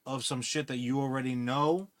of some shit that you already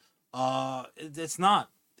know, it's not.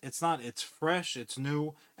 It's fresh, it's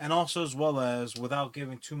new, and also as well as, without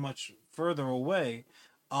giving too much further away,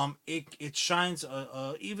 it shines,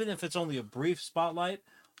 even if it's only a brief spotlight,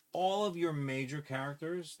 all of your major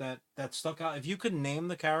characters that stuck out. If you could name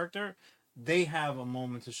the character, they have a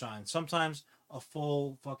moment to shine. Sometimes a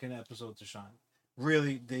full fucking episode to shine.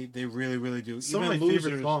 Really, they really, really do. Some Even of my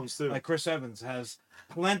favorite songs too. Like Chris Evans has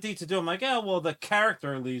plenty to do. I'm like, yeah, well, the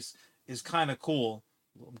character at least is kind of cool.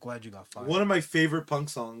 I'm glad you got fired. One of my favorite punk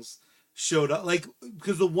songs showed up, like,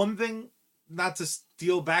 because the one thing, not to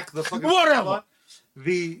steal back the fucking whatever.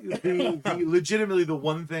 The legitimately the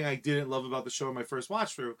one thing I didn't love about the show in my first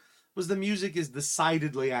watch through was the music is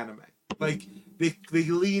decidedly anime. Like they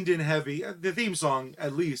leaned in heavy, the theme song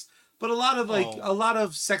at least, but a lot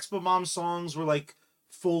of Sex Bomb songs were like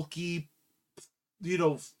folky,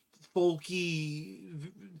 was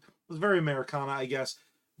very Americana, I guess,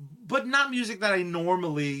 but not music that I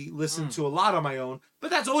normally listen to a lot on my own. But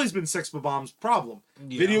that's always been Sex Bomb's problem.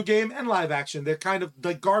 Yeah. Video game and live action, they're kind of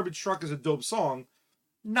like Garbage Truck is a dope song,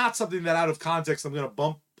 not something that out of context I'm gonna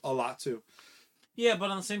bump a lot to. Yeah, but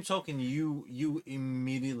on the same token, you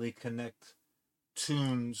immediately connect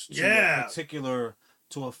tunes to a particular,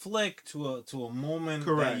 to a flick, to a moment.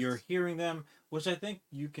 Correct. That you're hearing them, which I think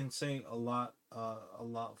you can say a lot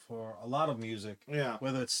for a lot of music. Yeah.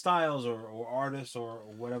 Whether it's styles or artists or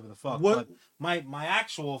whatever the fuck. But my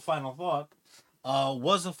actual final thought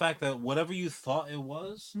was the fact that whatever you thought it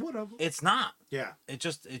was, it's not. Yeah. It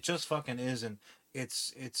just fucking isn't.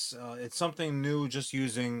 It's something new, just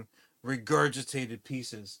using regurgitated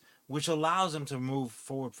pieces, which allows them to move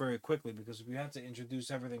forward very quickly, because if you have to introduce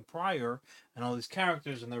everything prior and all these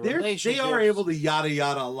characters and their relationships, they are able to yada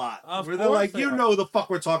yada a lot. Where they're like, know the fuck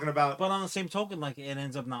we're talking about. But on the same token, like, it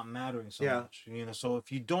ends up not mattering so much. So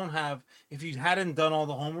if you hadn't done all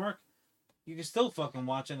the homework, you can still fucking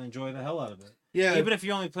watch it and enjoy the hell out of it. Yeah. Even if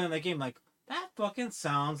you're only playing that game, like, that fucking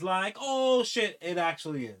sounds like, oh shit, it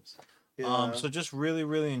actually is. Yeah. So just really,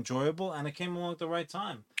 really enjoyable, and it came along at the right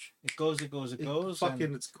time. It goes.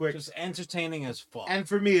 Fucking, it's quick. Just entertaining as fuck. And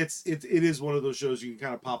for me, it is one of those shows you can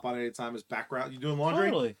kind of pop on anytime as background. You doing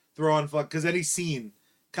laundry? Throw on fuck, because any scene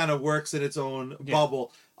kind of works in its own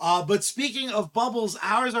bubble. But speaking of bubbles,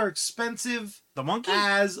 ours are expensive. The monkey?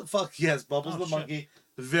 As fuck, yes, Bubbles the monkey.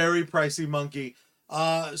 Very pricey monkey.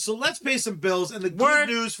 So let's pay some bills. And the good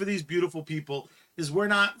news for these beautiful people is we're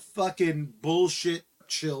not fucking bullshit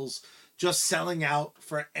chills just selling out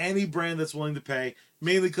for any brand that's willing to pay,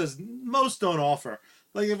 mainly because most don't offer.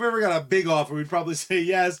 Like, if we ever got a big offer, we'd probably say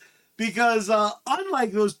yes, because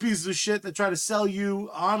unlike those pieces of shit that try to sell you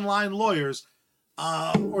online lawyers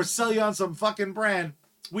or sell you on some fucking brand,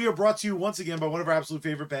 we are brought to you once again by one of our absolute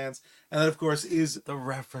favorite bands, and that, of course, is... The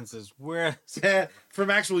references. Where?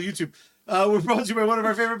 From actual YouTube. We're brought to you by one of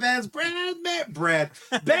our favorite bands, Band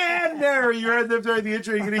Mary. You heard them during the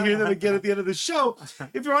intro. You're going to hear them again at the end of the show.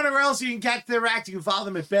 If you're anywhere else, you can catch their act. You can follow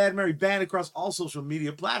them at Band Mary Band across all social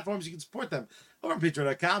media platforms. You can support them or on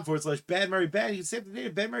patreon.com/badmarybad. You can save the date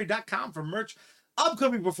at badmary.com for merch,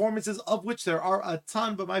 upcoming performances, of which there are a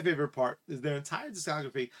ton, but my favorite part is their entire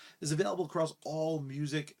discography is available across all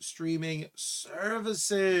music streaming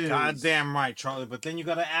services. Goddamn right, Charlie. But then you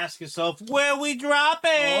gotta ask yourself, where we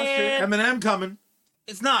dropping? Oh shit, Eminem coming.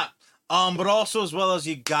 It's not. But also, as well as,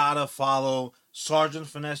 you gotta follow Sergeant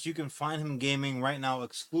Finesse. You can find him gaming right now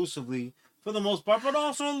exclusively for the most part, but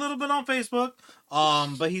also a little bit on Facebook.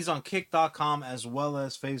 But he's on kick.com as well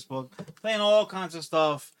as Facebook, playing all kinds of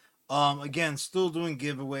stuff. Again, still doing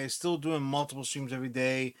giveaways, still doing multiple streams every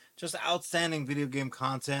day. Just outstanding video game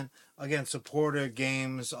content. Again, supporter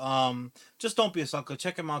games. Just don't be a sucker.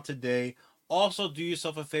 Check him out today. Also, do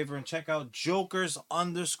yourself a favor and check out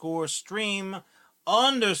Jokers_stream_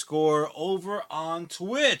 over on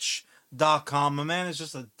Twitch.com. My man is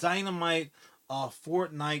just a dynamite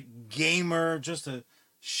Fortnite gamer, just a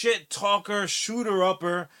shit talker, shooter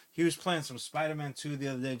upper. He was playing some Spider-Man 2 the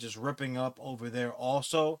other day, just ripping up over there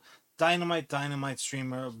also. Dynamite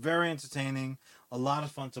streamer, very entertaining, a lot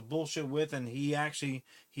of fun to bullshit with, and he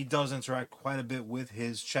does interact quite a bit with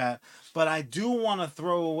his chat. But I do want to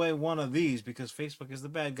throw away one of these because Facebook is the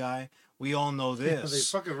bad guy. We all know this. They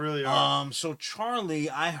fucking really are. So Charlie,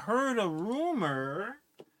 I heard a rumor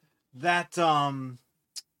that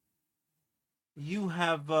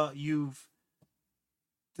you've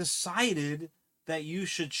decided that you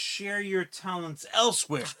should share your talents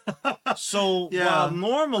elsewhere. So while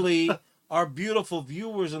normally our beautiful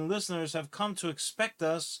viewers and listeners have come to expect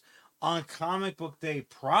us on Comic Book Day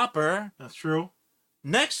proper, that's true.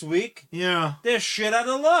 Next week, they're shit out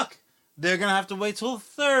of luck. They're gonna have to wait till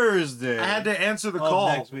Thursday. I had to answer the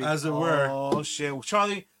call, as it were. Oh shit,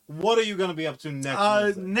 Charlie, what are you gonna be up to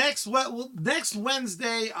next Wednesday? Next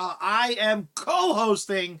Wednesday, I am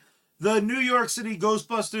co-hosting the New York City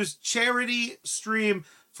Ghostbusters charity stream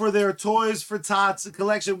for their Toys for Tots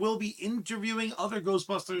collection. We'll be interviewing other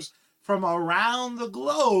Ghostbusters from around the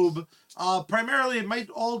globe. Primarily, it might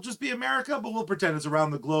all just be America, but we'll pretend it's around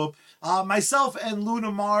the globe. Myself and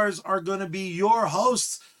Luna Mars are going to be your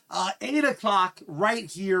hosts. 8 o'clock right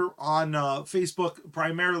here on Facebook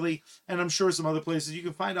primarily, and I'm sure some other places. You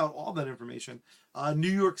can find out all that information. New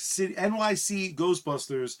York City, NYC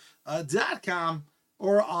Ghostbusters.com.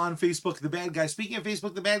 Or on Facebook, The Bad Guy. Speaking of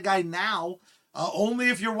Facebook, The Bad Guy now, only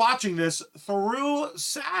if you're watching this, through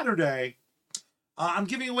Saturday, I'm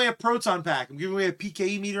giving away a Proton Pack. I'm giving away a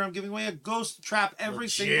PKE meter. I'm giving away a Ghost Trap. Every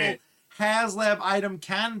single HasLab item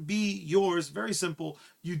can be yours. Very simple.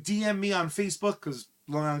 You DM me on Facebook, because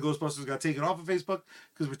Long Island Ghostbusters got taken off of Facebook,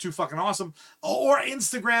 because we're too fucking awesome. Or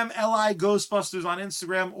Instagram, LI Ghostbusters on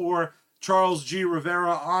Instagram, or Charles G.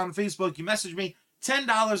 Rivera on Facebook. You message me.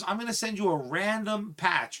 $10, I'm going to send you a random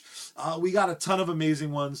patch. We got a ton of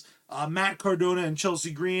amazing ones. Matt Cardona and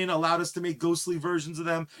Chelsea Green allowed us to make ghostly versions of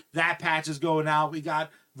them. That patch is going out. We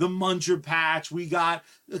got the Muncher patch. We got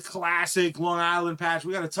the classic Long Island patch.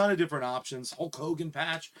 We got a ton of different options. Hulk Hogan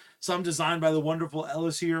patch. Some designed by the wonderful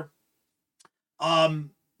Ellis here.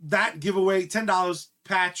 That giveaway, $10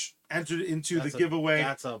 patch entered into the giveaway.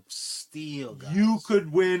 That's a steal, guys. You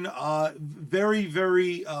could win very,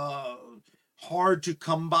 very... hard to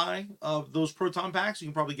come by of those Proton Packs. You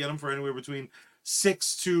can probably get them for anywhere between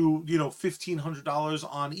 $600 to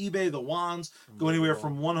 $1,500 on eBay. The wands go anywhere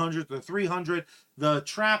from $100 to $300. The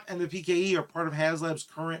Trap and the PKE are part of HasLab's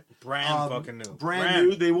current brand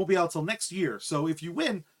new. They won't be out till next year. So if you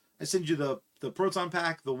win, I send you the Proton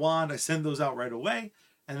Pack, the wand. I send those out right away,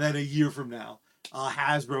 and then a year from now,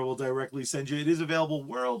 Hasbro will directly send you. It is available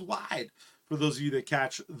worldwide for those of you that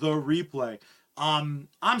catch the replay. I'm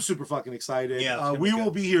super fucking excited. We will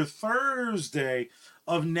be here Thursday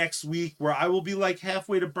of next week, where I will be like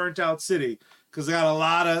halfway to Burnt Out City, because I got a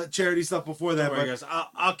lot of charity stuff before that. But guys,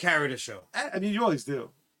 I'll carry the show. I mean, you always do.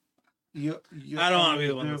 I don't want to be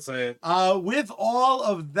the one to say it. With all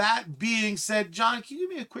of that being said, John, can you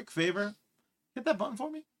do me a quick favor? Hit that button for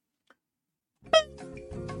me.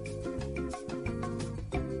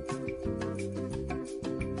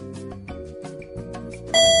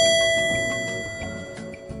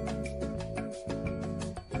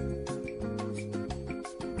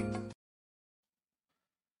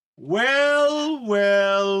 Well.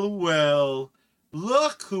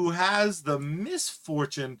 Look who has the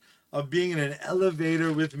misfortune of being in an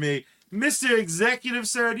elevator with me. Mr. Executive,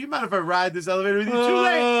 sir, do you mind if I ride this elevator with you? Too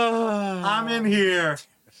late. I'm in here.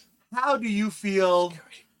 How do you feel?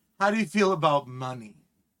 How do you feel about money?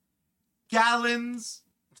 Gallons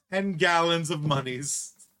and gallons of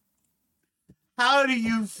monies. How do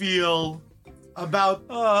you feel about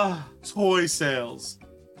toy sales?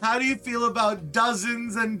 How do you feel about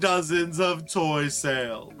dozens and dozens of toy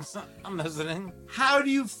sales? I'm listening. How do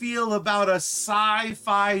you feel about a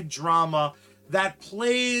sci-fi drama that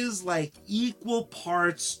plays like equal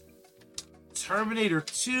parts Terminator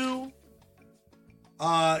 2,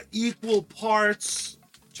 equal parts,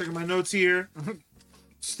 checking my notes here,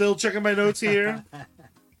 still checking my notes here,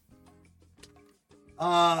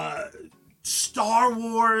 Star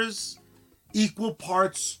Wars, equal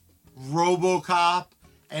parts RoboCop,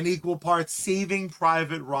 and equal parts Saving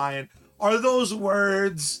Private Ryan? Are those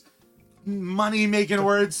words money-making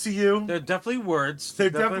words to you? They're definitely words. They're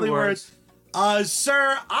definitely words.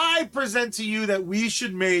 Sir, I present to you that we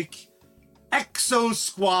should make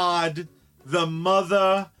EXO-Squad the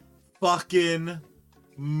motherfucking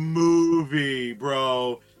movie,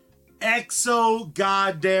 bro. EXO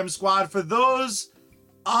goddamn Squad. For those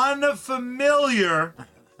unfamiliar,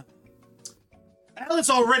 Alan's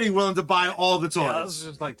already willing to buy all the toys. Yeah, it's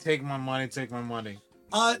just like, take my money, take my money.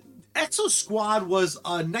 EXO-Squad was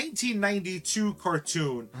a 1992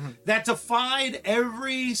 cartoon that defied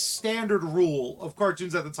every standard rule of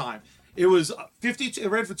cartoons at the time. It was 52. It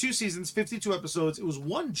ran for 2 seasons, 52 episodes. It was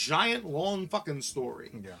one giant, long fucking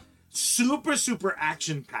story. Yeah. Super, super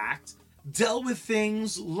action-packed. Dealt with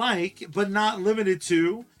things like, but not limited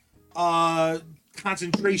to,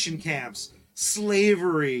 concentration camps,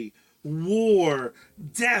 slavery, war,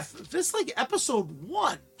 death. This like episode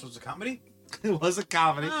 1. So it's a comedy? It was a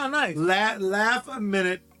comedy. Oh, nice. Laugh a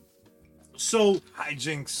minute. So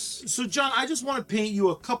hijinks. So John, I just want to paint you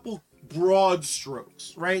a couple broad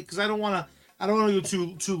strokes, right? Because I don't want to go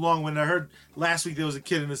too long-winded. I heard last week there was a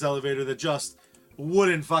kid in this elevator that just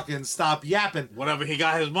wouldn't fucking stop yapping. Whatever, he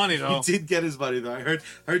got his money though. He did get his money though. I heard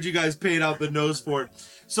you guys paid out the nose for it.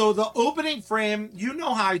 So the opening frame, you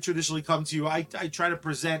know how I traditionally come to you. I try to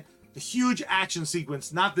present a huge action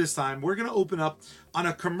sequence. Not this time. We're gonna open up on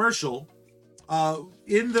a commercial.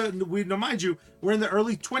 Mind you, we're in the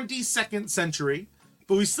early 22nd century,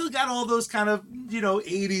 but we still got all those kind of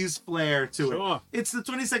 80s flair to it. It's the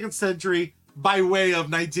 22nd century by way of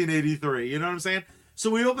 1983. You know what I'm saying? So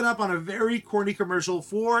we open up on a very corny commercial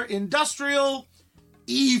for industrial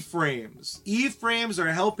E-frames. E-frames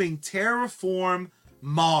are helping terraform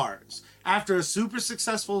Mars. After a super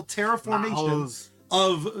successful terraformation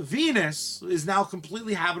of Venus is now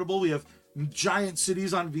completely habitable. We have giant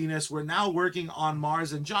cities on Venus. We're now working on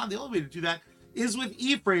Mars. And John, the only way to do that is with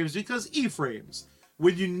E-frames, because E-frames,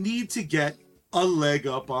 when you need to get a leg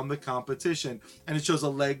up on the competition, and it shows a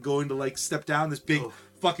leg going to like step down this big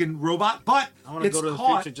fucking robot, but I want to go to the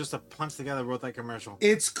future just to punch together wrote that commercial.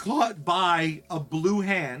 It's caught by a blue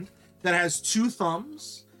hand that has 2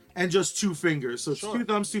 thumbs and just 2 fingers. So it's 2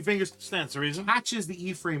 thumbs, 2 fingers. Stands to reason. Catches the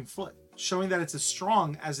E-frame foot, showing that it's as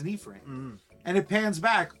strong as an E-frame. And it pans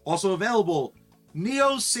back. Also available,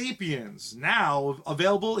 neo-sapians, now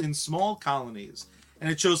available in small colonies.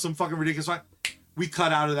 And it shows some fucking ridiculous. We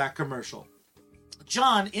cut out of that commercial.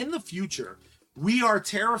 John, in the future, we are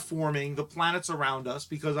terraforming the planets around us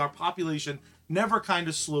because our population never kind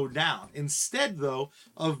of slowed down. Instead of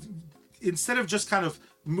just kind of,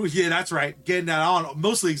 yeah, that's right, getting that on,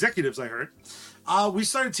 mostly executives, I heard, we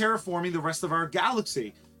started terraforming the rest of our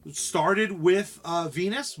galaxy. It started with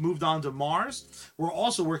Venus, moved on to Mars. We're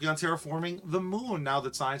also working on terraforming the moon now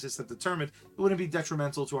that scientists have determined it wouldn't be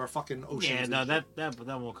detrimental to our fucking oceans. Yeah, no,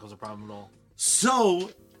 that won't cause a problem at all.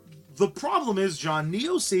 So the problem is, John,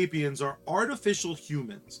 neo-sapians are artificial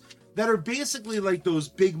humans that are basically like those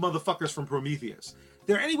big motherfuckers from Prometheus.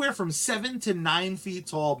 They're anywhere from 7 to 9 feet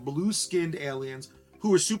tall, blue-skinned aliens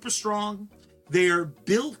who are super strong. They're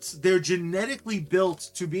genetically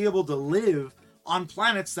built to be able to live on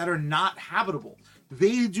planets that are not habitable.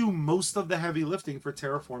 They do most of the heavy lifting for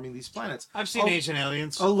terraforming these planets. I've seen Ancient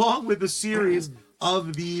Aliens. Along with a series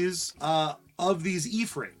of these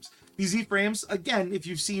E-frames. These E-frames, again, if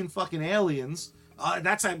you've seen fucking Aliens,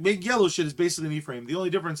 that's that big yellow shit is basically an E-frame. The only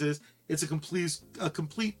difference is it's a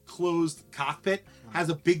complete closed cockpit, has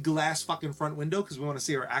a big glass fucking front window because we want to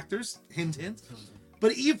see our actors. Hint, hint.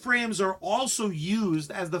 But E-frames are also used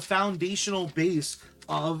as the foundational base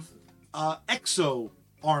of exo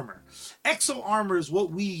armor. Exo armor is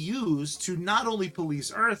what we use to not only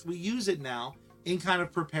police Earth, we use it now in kind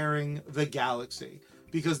of preparing the galaxy.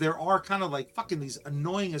 Because there are kind of like fucking these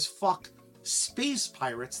annoying as fuck space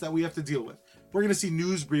pirates that we have to deal with. We're going to see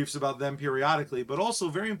news briefs about them periodically, but also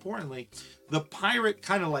very importantly, the pirate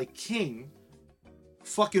kind of like king,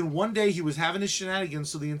 fucking one day he was having his shenanigans,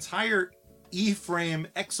 so the entire E-frame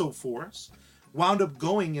exo force wound up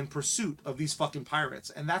going in pursuit of these fucking pirates.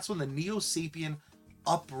 And that's when the neo-sapien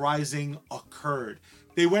uprising occurred.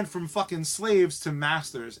 They went from fucking slaves to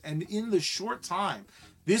masters, and in the short time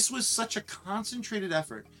This was such a concentrated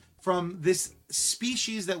effort from this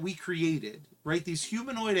species that we created, right? These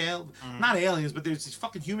humanoid, not aliens, but there's these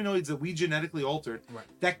fucking humanoids that we genetically altered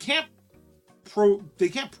that can't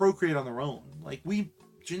procreate on their own. Like, we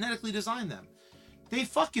genetically designed them. They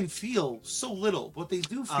fucking feel so little. What they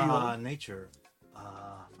do feel... nature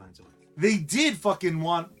finds a way. They did fucking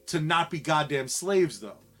want to not be goddamn slaves,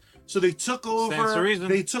 though. So they took over...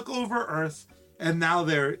 They took over Earth, and now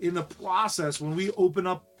they're in the process, when we open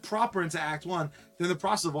up proper into Act 1, they're in the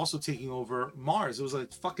process of also taking over Mars. It was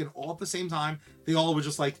like fucking all at the same time. They all were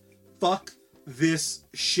just like, fuck this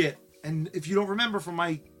shit. And if you don't remember from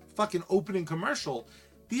my fucking opening commercial,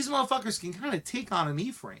 these motherfuckers can kind of take on an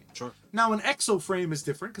E-frame. Sure. Now, an exo-frame is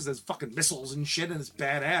different because there's fucking missiles and shit and it's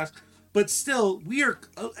badass. But still, we are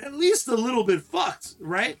at least a little bit fucked,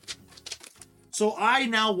 right? So I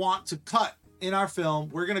now want to cut in our film.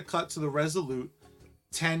 We're going to cut to the Resolute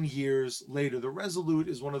 10 years later. The Resolute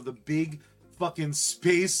is one of the big fucking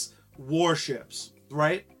space warships,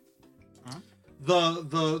 right? Huh?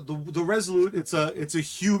 The Resolute, it's a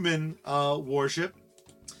human warship.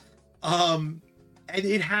 And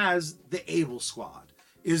it has the AAWA-Squad,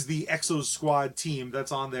 is the EXO-Squad team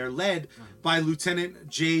that's on there, led by Lieutenant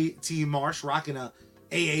J.T. Marsh, rocking a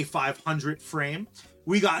AA500 frame.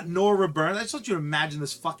 We got Nora Burns. I just want you to imagine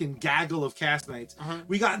this fucking gaggle of castmates.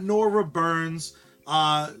 We got Nora Burns,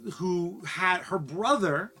 who had her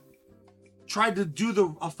brother tried to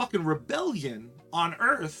do a fucking rebellion on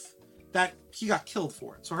Earth that he got killed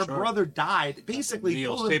for it. So her brother died. Basically,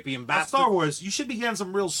 neo-sapien bastard. Star Wars. You should be getting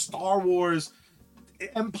some real Star Wars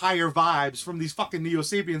Empire vibes from these fucking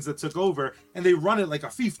neo-sapiens that took over, and they run it like a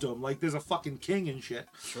fiefdom, like there's a fucking king and shit.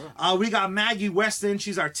 Sure. We got Maggie Weston,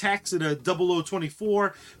 she's our Tex in a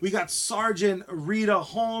 0024. We got Sergeant Rita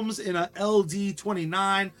Holmes in a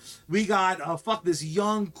LD29. We got this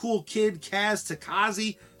young cool kid Kaz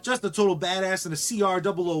Takazi, just a total badass in a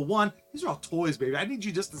CR001. These are all toys, baby. I need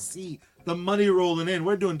you just to see the money rolling in.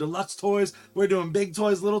 We're doing deluxe toys, we're doing big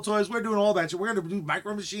toys, little toys, we're doing all that shit. We're gonna do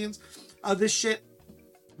micro machines, this shit.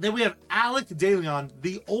 Then we have Alec DeLeon,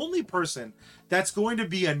 the only person that's going to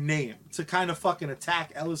be a name to kind of fucking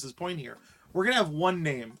attack Ellis's point here. We're going to have one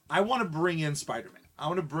name. I want to bring in Spider-Man. I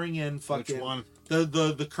want to bring in fucking... Which one?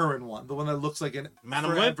 The current one. The one that looks like an Madam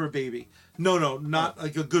forever Web? baby. No, not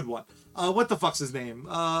like a good one. What the fuck's his name?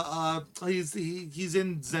 He's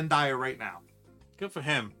in Zendaya right now. Good for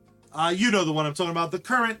him. You know the one I'm talking about. The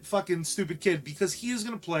current fucking stupid kid, because he is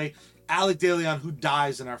going to play Alec DeLeon, who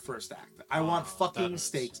dies in our first act. I want fucking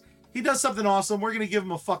stakes. He does something awesome. We're going to give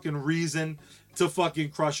him a fucking reason to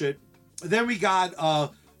fucking crush it. Then we got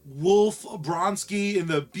Wolf Bronsky in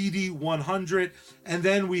the BD 100. And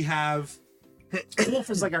then we have... Wolf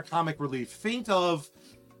is like our comic relief. Think of...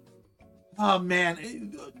 Oh,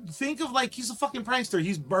 man. Think of like he's a fucking prankster.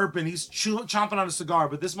 He's burping. He's chomping on a cigar.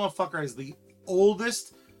 But this motherfucker is the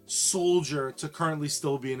oldest soldier to currently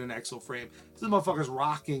still be in an exo frame. This motherfucker's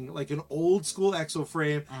rocking like an old school exo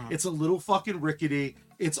frame. It's a little fucking rickety.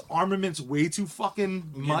 Its armament's way too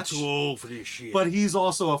fucking much. Too old for this shit. But he's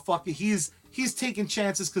also a fucking he's taking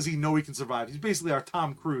chances because he know he can survive. He's basically our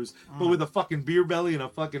Tom Cruise, but with a fucking beer belly and a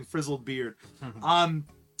fucking frizzled beard.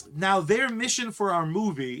 Now their mission for our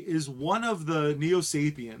movie is one of the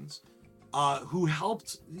neo-sapiens who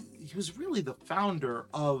helped. He was really the founder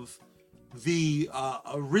of the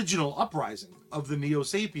original uprising of the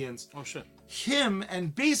neo-sapiens. Oh shit. Him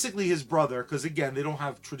and basically his brother, because again they don't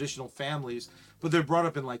have traditional families, but they're brought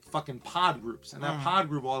up in like fucking pod groups, and that pod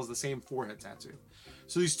group all has the same forehead tattoo.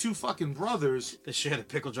 So these two fucking brothers, they share a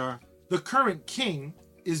pickle jar. The current king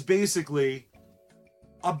is basically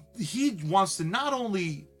he wants to not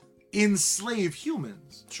only enslave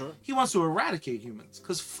humans, sure, he wants to eradicate humans,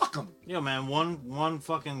 because fuck them. Yeah, man, one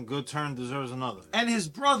fucking good turn deserves another. And his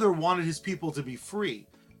brother wanted his people to be free,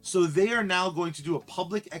 so they are now going to do a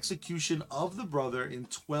public execution of the brother in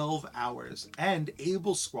 12 hours, and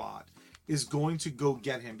AAWA-Squad is going to go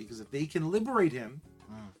get him, because if they can liberate him,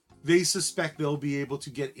 they suspect they'll be able to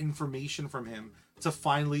get information from him to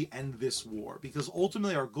finally end this war, because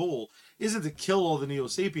ultimately our goal isn't to kill all the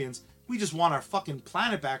neo-sapiens. We just want our fucking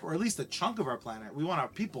planet back, or at least a chunk of our planet. We want our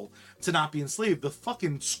people to not be enslaved. The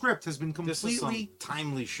fucking script has been completely... This is some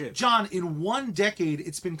timely shit. John, in 1 decade,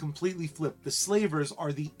 it's been completely flipped. The slavers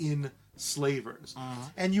are the enslavers.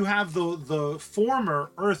 And you have the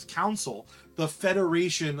former Earth Council, the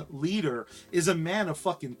Federation leader, is a man of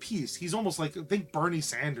fucking peace. He's almost like, think Bernie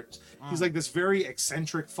Sanders. He's like this very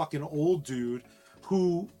eccentric fucking old dude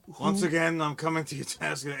who once again, I'm coming to your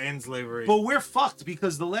task to end slavery. But we're fucked,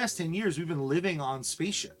 because the last 10 years we've been living on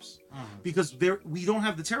spaceships because we don't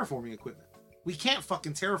have the terraforming equipment. We can't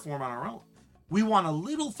fucking terraform on our own. We want a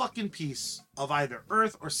little fucking piece of either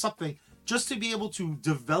Earth or something just to be able to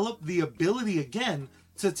develop the ability again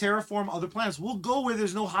to terraform other planets. We'll go where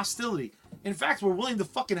there's no hostility. In fact, we're willing to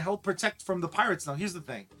fucking help protect from the pirates. Now, here's the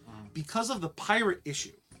thing. Because of the pirate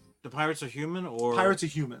issue. The pirates are human or? Pirates are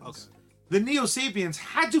humans. Okay. The neo-sapiens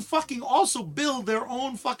had to fucking also build their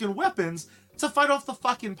own fucking weapons to fight off the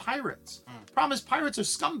fucking pirates. Problem is, pirates are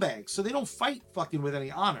scumbags, so they don't fight fucking with any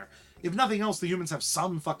honor. If nothing else, the humans have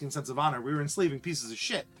some fucking sense of honor. We were enslaving pieces of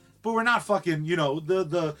shit. But we're not fucking, you look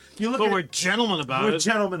but we're gentlemen about it. We're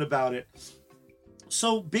gentlemen about it.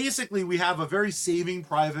 So basically, we have a very Saving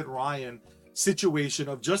Private Ryan situation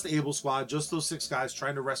of just AAWA, just those 6 guys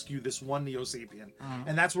trying to rescue this one neo-sapien.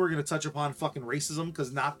 And that's where we're going to touch upon fucking racism,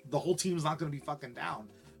 because the whole team's not going to be fucking down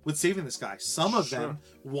with saving this guy. Some of them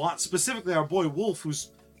want, specifically our boy Wolf,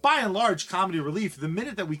 who's by and large comedy relief. The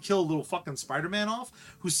minute that we kill little fucking Spider-Man off,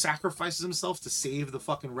 who sacrifices himself to save the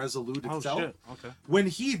fucking Resolute itself, shit. Okay. when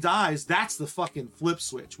he dies, that's the fucking flip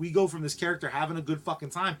switch. We go from this character having a good fucking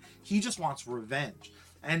time, he just wants revenge.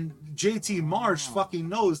 And JT Marsh fucking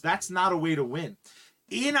knows that's not a way to win.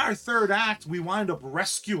 In our third act, we wind up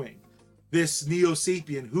rescuing this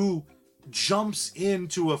neo-sapien who jumps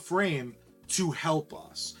into a frame to help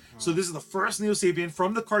us. So this is the first neo-sapien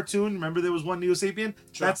from the cartoon. Remember there was one neo-sapien?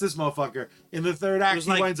 Sure. That's this motherfucker. In the third act,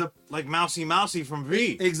 he winds up... like Mousy from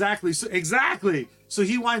V. Exactly. So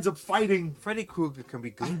he winds up fighting... Freddy Krueger can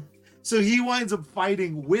be good. So he winds up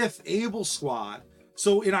fighting with AAWA.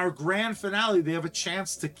 So in our grand finale, they have a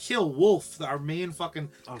chance to kill Wolf, our main fucking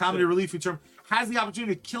comedy relief term, has the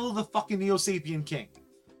opportunity to kill the fucking Neo-Sapien King.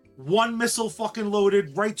 One missile fucking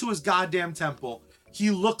loaded right to his goddamn temple. He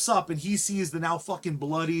looks up and he sees the now fucking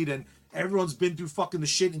bloodied and everyone's been through fucking the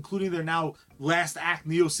shit, including their now last act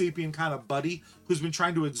Neo-Sapien kind of buddy who's been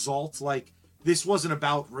trying to exalt, like, this wasn't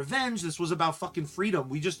about revenge. This was about fucking freedom.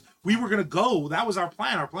 We were going to go. That was our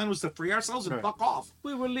plan. Our plan was to free ourselves and fuck off.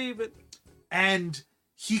 We will leave it. And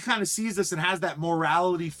he kind of sees this and has that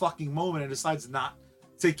morality fucking moment and decides not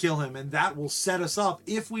to kill him. And that will set us up.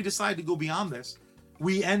 If we decide to go beyond this,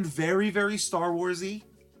 we end very, very Star Wars-y.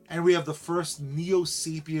 And we have the first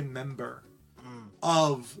Neo-Sapien member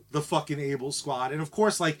of the fucking AAWA. And of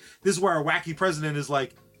course, like, this is where our wacky president is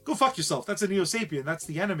like, go fuck yourself. That's a Neo-Sapien. That's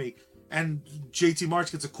the enemy. And JT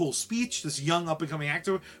March gets a cool speech. This young up-and-coming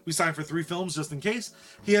actor. We signed for 3 films just in case.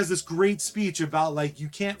 He has this great speech about, like, you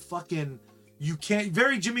can't,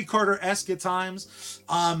 very Jimmy Carter-esque at times.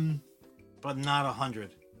 But not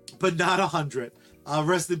 100. But not 100.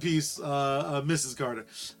 Rest in peace, Mrs. Carter.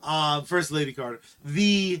 First Lady Carter.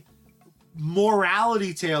 The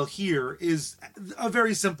morality tale here is a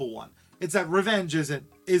very simple one. It's that revenge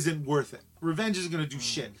isn't worth it. Revenge isn't going to do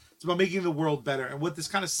shit. It's about making the world better. And what this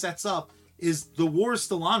kind of sets up is the war is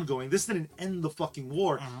still ongoing. This didn't end the fucking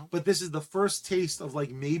war, but this is the first taste of,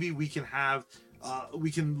 like, maybe we can have,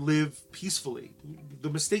 we can live peacefully.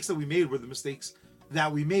 The mistakes that we made were the mistakes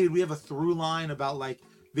that we made. We have a through line about, like,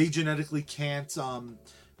 they genetically can't,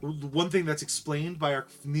 one thing that's explained by our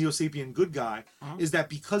Neo-Sapien good guy is that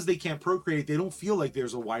because they can't procreate, they don't feel like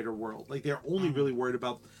there's a wider world. Like, they're only really worried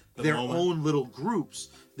about their own little groups,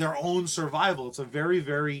 their own survival. It's a very,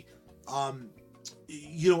 very,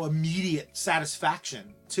 immediate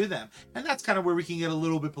satisfaction to them. And that's kind of where we can get a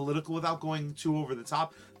little bit political without going too over the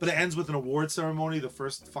top. But it ends with an award ceremony. The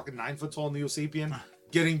first fucking 9-foot-tall Neo-Sapien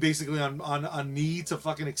getting basically on a knee to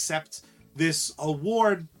fucking accept this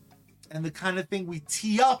award. And the kind of thing we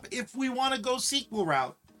tee up if we want to go sequel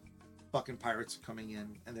route. Fucking pirates are coming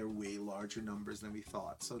in, and they're way larger numbers than we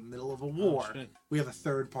thought. So in the middle of a war, we have a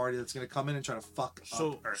third party that's going to come in and try to fuck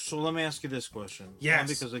up Earth. So let me ask you this question. Yes.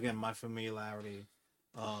 Because, again, my familiarity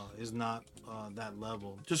is not that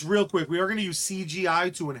level. Just real quick, we are going to use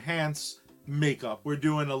CGI to enhance makeup. We're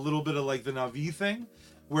doing a little bit of, like, the Na'vi thing,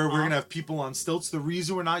 where we're going to have people on stilts. The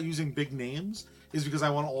reason we're not using big names is because I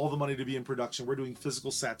want all the money to be in production. We're doing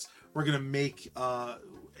physical sets. We're going to make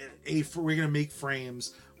we're going to make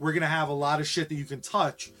frames. We're going to have a lot of shit that you can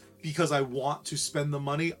touch because I want to spend the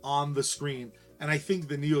money on the screen. And I think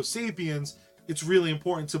the Neo-Sapiens, it's really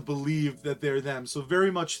important to believe that they're them. So very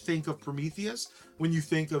much think of Prometheus when you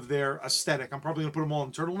think of their aesthetic. I'm probably going to put them all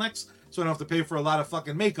in turtlenecks so I don't have to pay for a lot of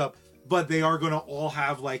fucking makeup. But they are going to all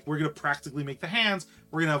have, like, we're going to practically make the hands.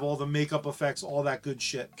 We're going to have all the makeup effects, all that good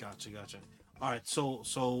shit. Gotcha. All right, so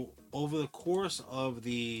over the course of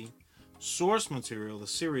the source material, the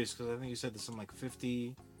series, because I think you said there's some like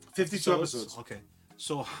 52 episodes. Okay,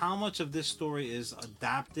 so how much of this story is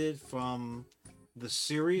adapted from the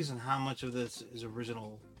series, and how much of this is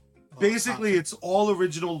original Basically, it's all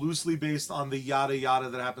original, loosely based on the yada yada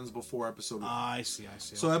that happens before episode 1. I see.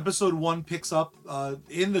 So episode 1 picks up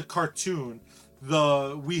in the cartoon.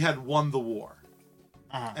 We had won the war,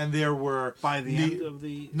 and there were by the end of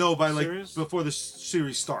the series? Like before the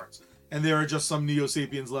series starts, and there are just some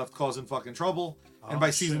neo-sapians left causing fucking trouble. And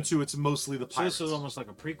by season 2, it's mostly the pirates. So this is almost like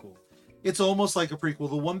a prequel. It's almost like a prequel.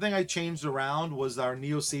 The one thing I changed around was our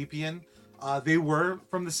neo-sapien. They were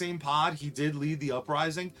from the same pod. He did lead the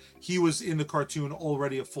uprising. He was in the cartoon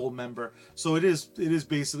already a full member. So it is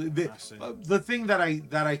basically the thing that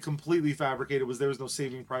I completely fabricated was there was no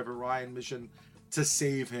Saving Private Ryan mission to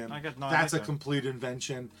save him. That's a complete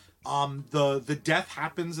invention. The death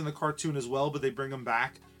happens in the cartoon as well, but they bring him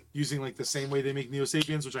back using like the same way they make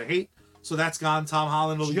neo-sapiens, which I hate. So that's gone. Tom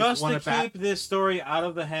Holland will just to keep this story out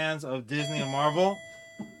of the hands of Disney and Marvel.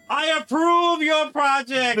 I approve your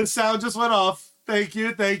project. The sound just went off. Thank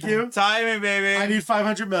you. Timing, baby. I need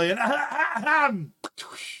 500 million.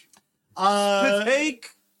 The take.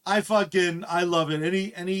 I love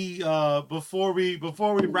it. Any before we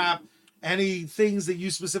wrap, any things that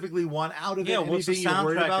you specifically want out of it? Yeah, what's the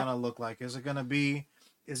soundtrack gonna look like? Is it going to be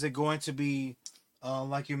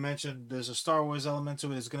like you mentioned, there's a Star Wars element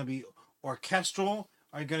to it. It's going to be orchestral.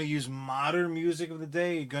 Are you going to use modern music of the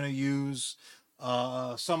day? Are you going to use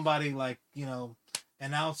somebody like,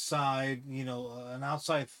 an outside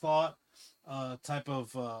thought type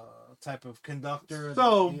of conductor?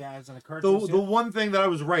 So the one thing that I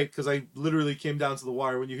was right, because I literally came down to the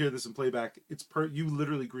wire. When you hear this in playback, you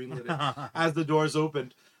literally greenlit it as the doors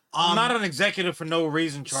opened. I'm not an executive for no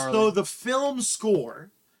reason, Charlie. So the film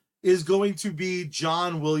score is going to be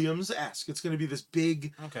John Williams-esque. It's going to be this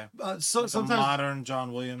big, sometimes modern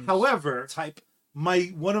John Williams. However, type.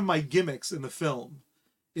 One of my gimmicks in the film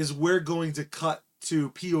is we're going to cut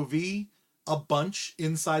to POV a bunch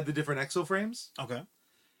inside the different exoframes. Okay.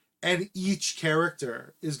 And each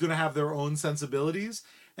character is going to have their own sensibilities,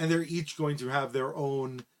 and they're each going to have their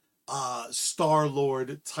own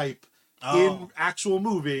Star-Lord type in actual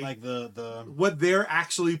movie. Like the what they're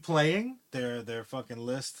actually playing. Their fucking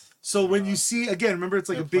list. So when you see, again, remember it's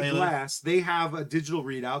like a big glass. They have a digital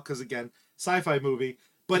readout because, again, sci-fi movie.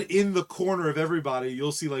 But in the corner of everybody,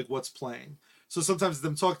 you'll see like what's playing. So sometimes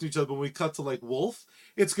them talk to each other. But when we cut to like Wolf,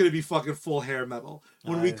 it's gonna be fucking full hair metal.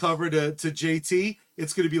 When we cover to JT,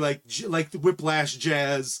 it's gonna be like the Whiplash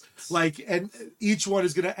jazz. And each one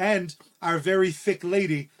is gonna end our very thick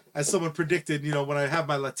lady, as someone predicted. When I have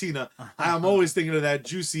my Latina, I'm always thinking of that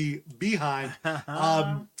juicy behind.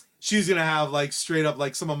 She's gonna have like straight up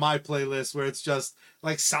like some of my playlists where it's just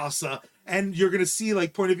like salsa, and you're gonna see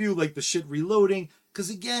like point of view like the shit reloading. Because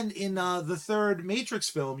again, in the third Matrix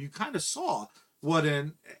film, you kind of saw what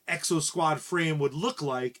an EXO-Squad frame would look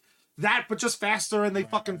like. That, but just faster, and they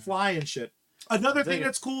fucking fly and shit. Another thing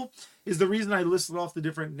that's cool is the reason I listed off the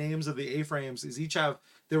different names of the A-frames is each have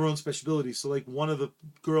their own special abilities. So like one of the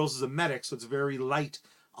girls is a medic, so it's very light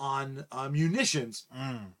on munitions.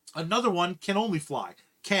 Another one can only fly,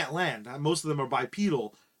 can't land. Most of them are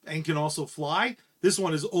bipedal and can also fly. This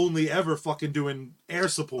one is only ever fucking doing air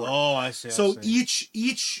support. Oh, I see. So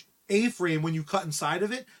each A-frame, when you cut inside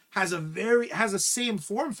of it, has a same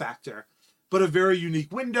form factor, but a very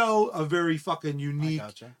unique window, a very fucking unique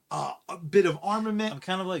a bit of armament. I'm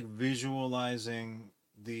kind of like visualizing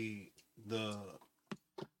the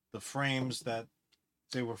frames that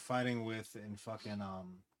they were fighting with in fucking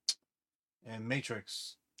in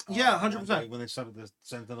Matrix. Yeah, 100%. Like when they started the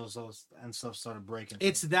Sentinels and stuff started breaking.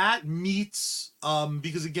 It's that meets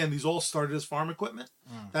because again, these all started as farm equipment.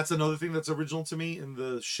 That's another thing that's original to me in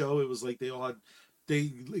the show. It was like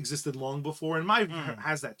they existed long before, and my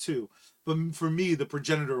has that too. But for me, the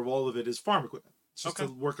progenitor of all of it is farm equipment. It's just to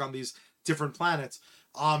work on these different planets.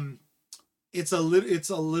 It's a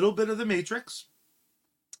little bit of the Matrix,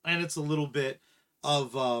 and it's a little bit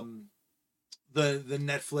of the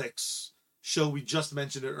Netflix show. We just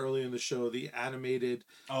mentioned it earlier in the show, the animated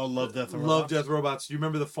Love, Death, and Love, Death, Robots. Do you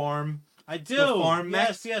remember the farm? I do. The farm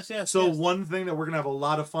yes. So one thing that we're gonna have a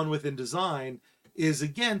lot of fun with in design is,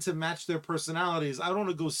 again, to match their personalities. I don't want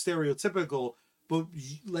to go stereotypical, but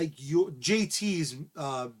like JT's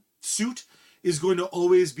suit is going to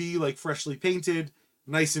always be like freshly painted,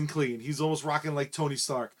 nice and clean. He's almost rocking like Tony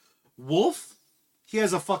Stark. Wolf, he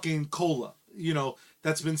has a fucking cola,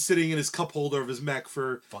 that's been sitting in his cup holder of his mech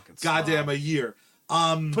for goddamn a year.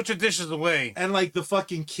 Put your dishes away. And like the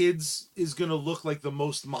fucking kids is gonna look like the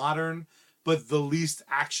most modern, but the least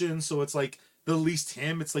action. So it's like the least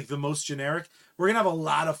him. It's like the most generic. We're gonna have a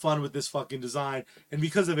lot of fun with this fucking design, and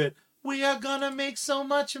because of it, we are gonna make so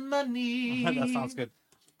much money. That sounds good.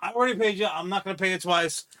 I already paid you. I'm not going to pay you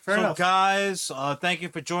twice. Fair enough. Guys, thank you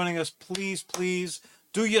for joining us. Please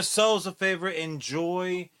do yourselves a favor.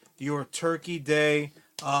 Enjoy your Turkey Day.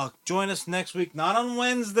 Join us next week. Not on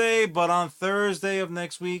Wednesday, but on Thursday of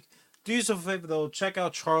next week. Do yourself a favor, though. Check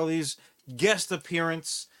out Charlie's guest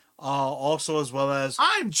appearance. Also, as well as...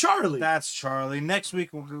 I'm Charlie. That's Charlie. Next week,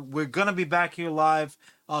 we're going to be back here live.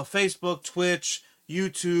 Facebook, Twitch,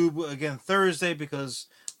 YouTube. Again, Thursday, because...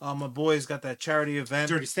 my boys got that charity event.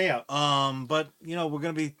 Dirty Stay Out. But, we're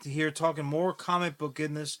going to be here talking more comic book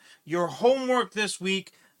goodness. Your homework this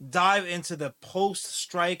week, dive into the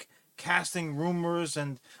post-strike casting rumors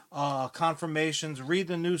and confirmations. Read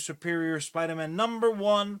the new Superior Spider-Man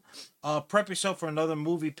 #1. Prep yourself for another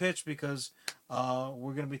movie pitch because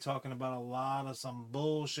we're going to be talking about a lot of some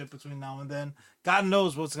bullshit between now and then. God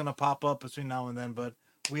knows what's going to pop up between now and then, but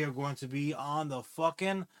we are going to be on the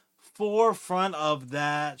fucking... forefront of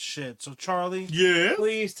that shit. So Charlie,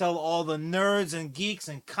 please tell all the nerds and geeks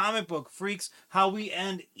and comic book freaks how we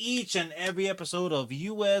end each and every episode of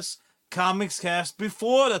US Comics Cast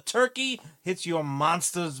before the turkey hits your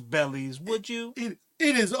monsters' bellies. Would you? It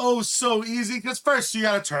is oh so easy because first you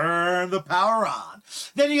gotta turn the power on,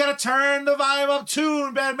 then you gotta turn the volume up,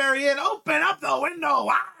 tune Bad Mary in, open up the window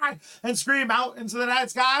wide, and scream out into the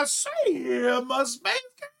night sky, "See must make."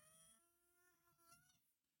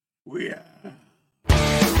 We are.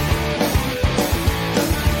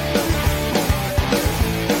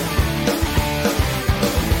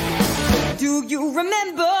 Do you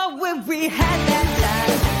remember when we had that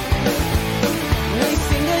time?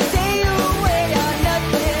 Wasting a day away on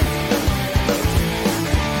nothing.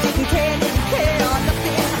 Didn't care,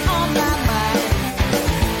 nothing on my mind.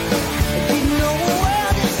 Didn't know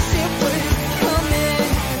where this shit was coming.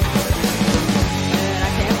 And I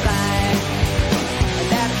can't find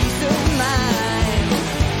that peace of mind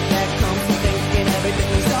that comes from thinking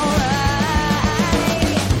everything's alright.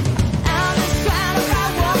 I'm just trying to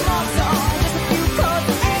write one more song, just a few chords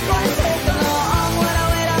that ain't gonna take long. When I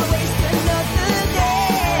wait, I waste another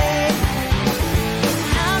day.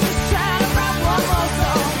 I'm just trying to write one more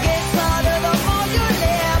song, gets harder the more you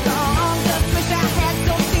live on. Just wish I had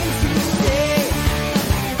something to say.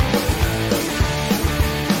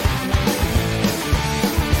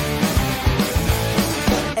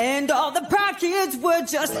 And all the proud kids were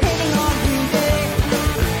just hating on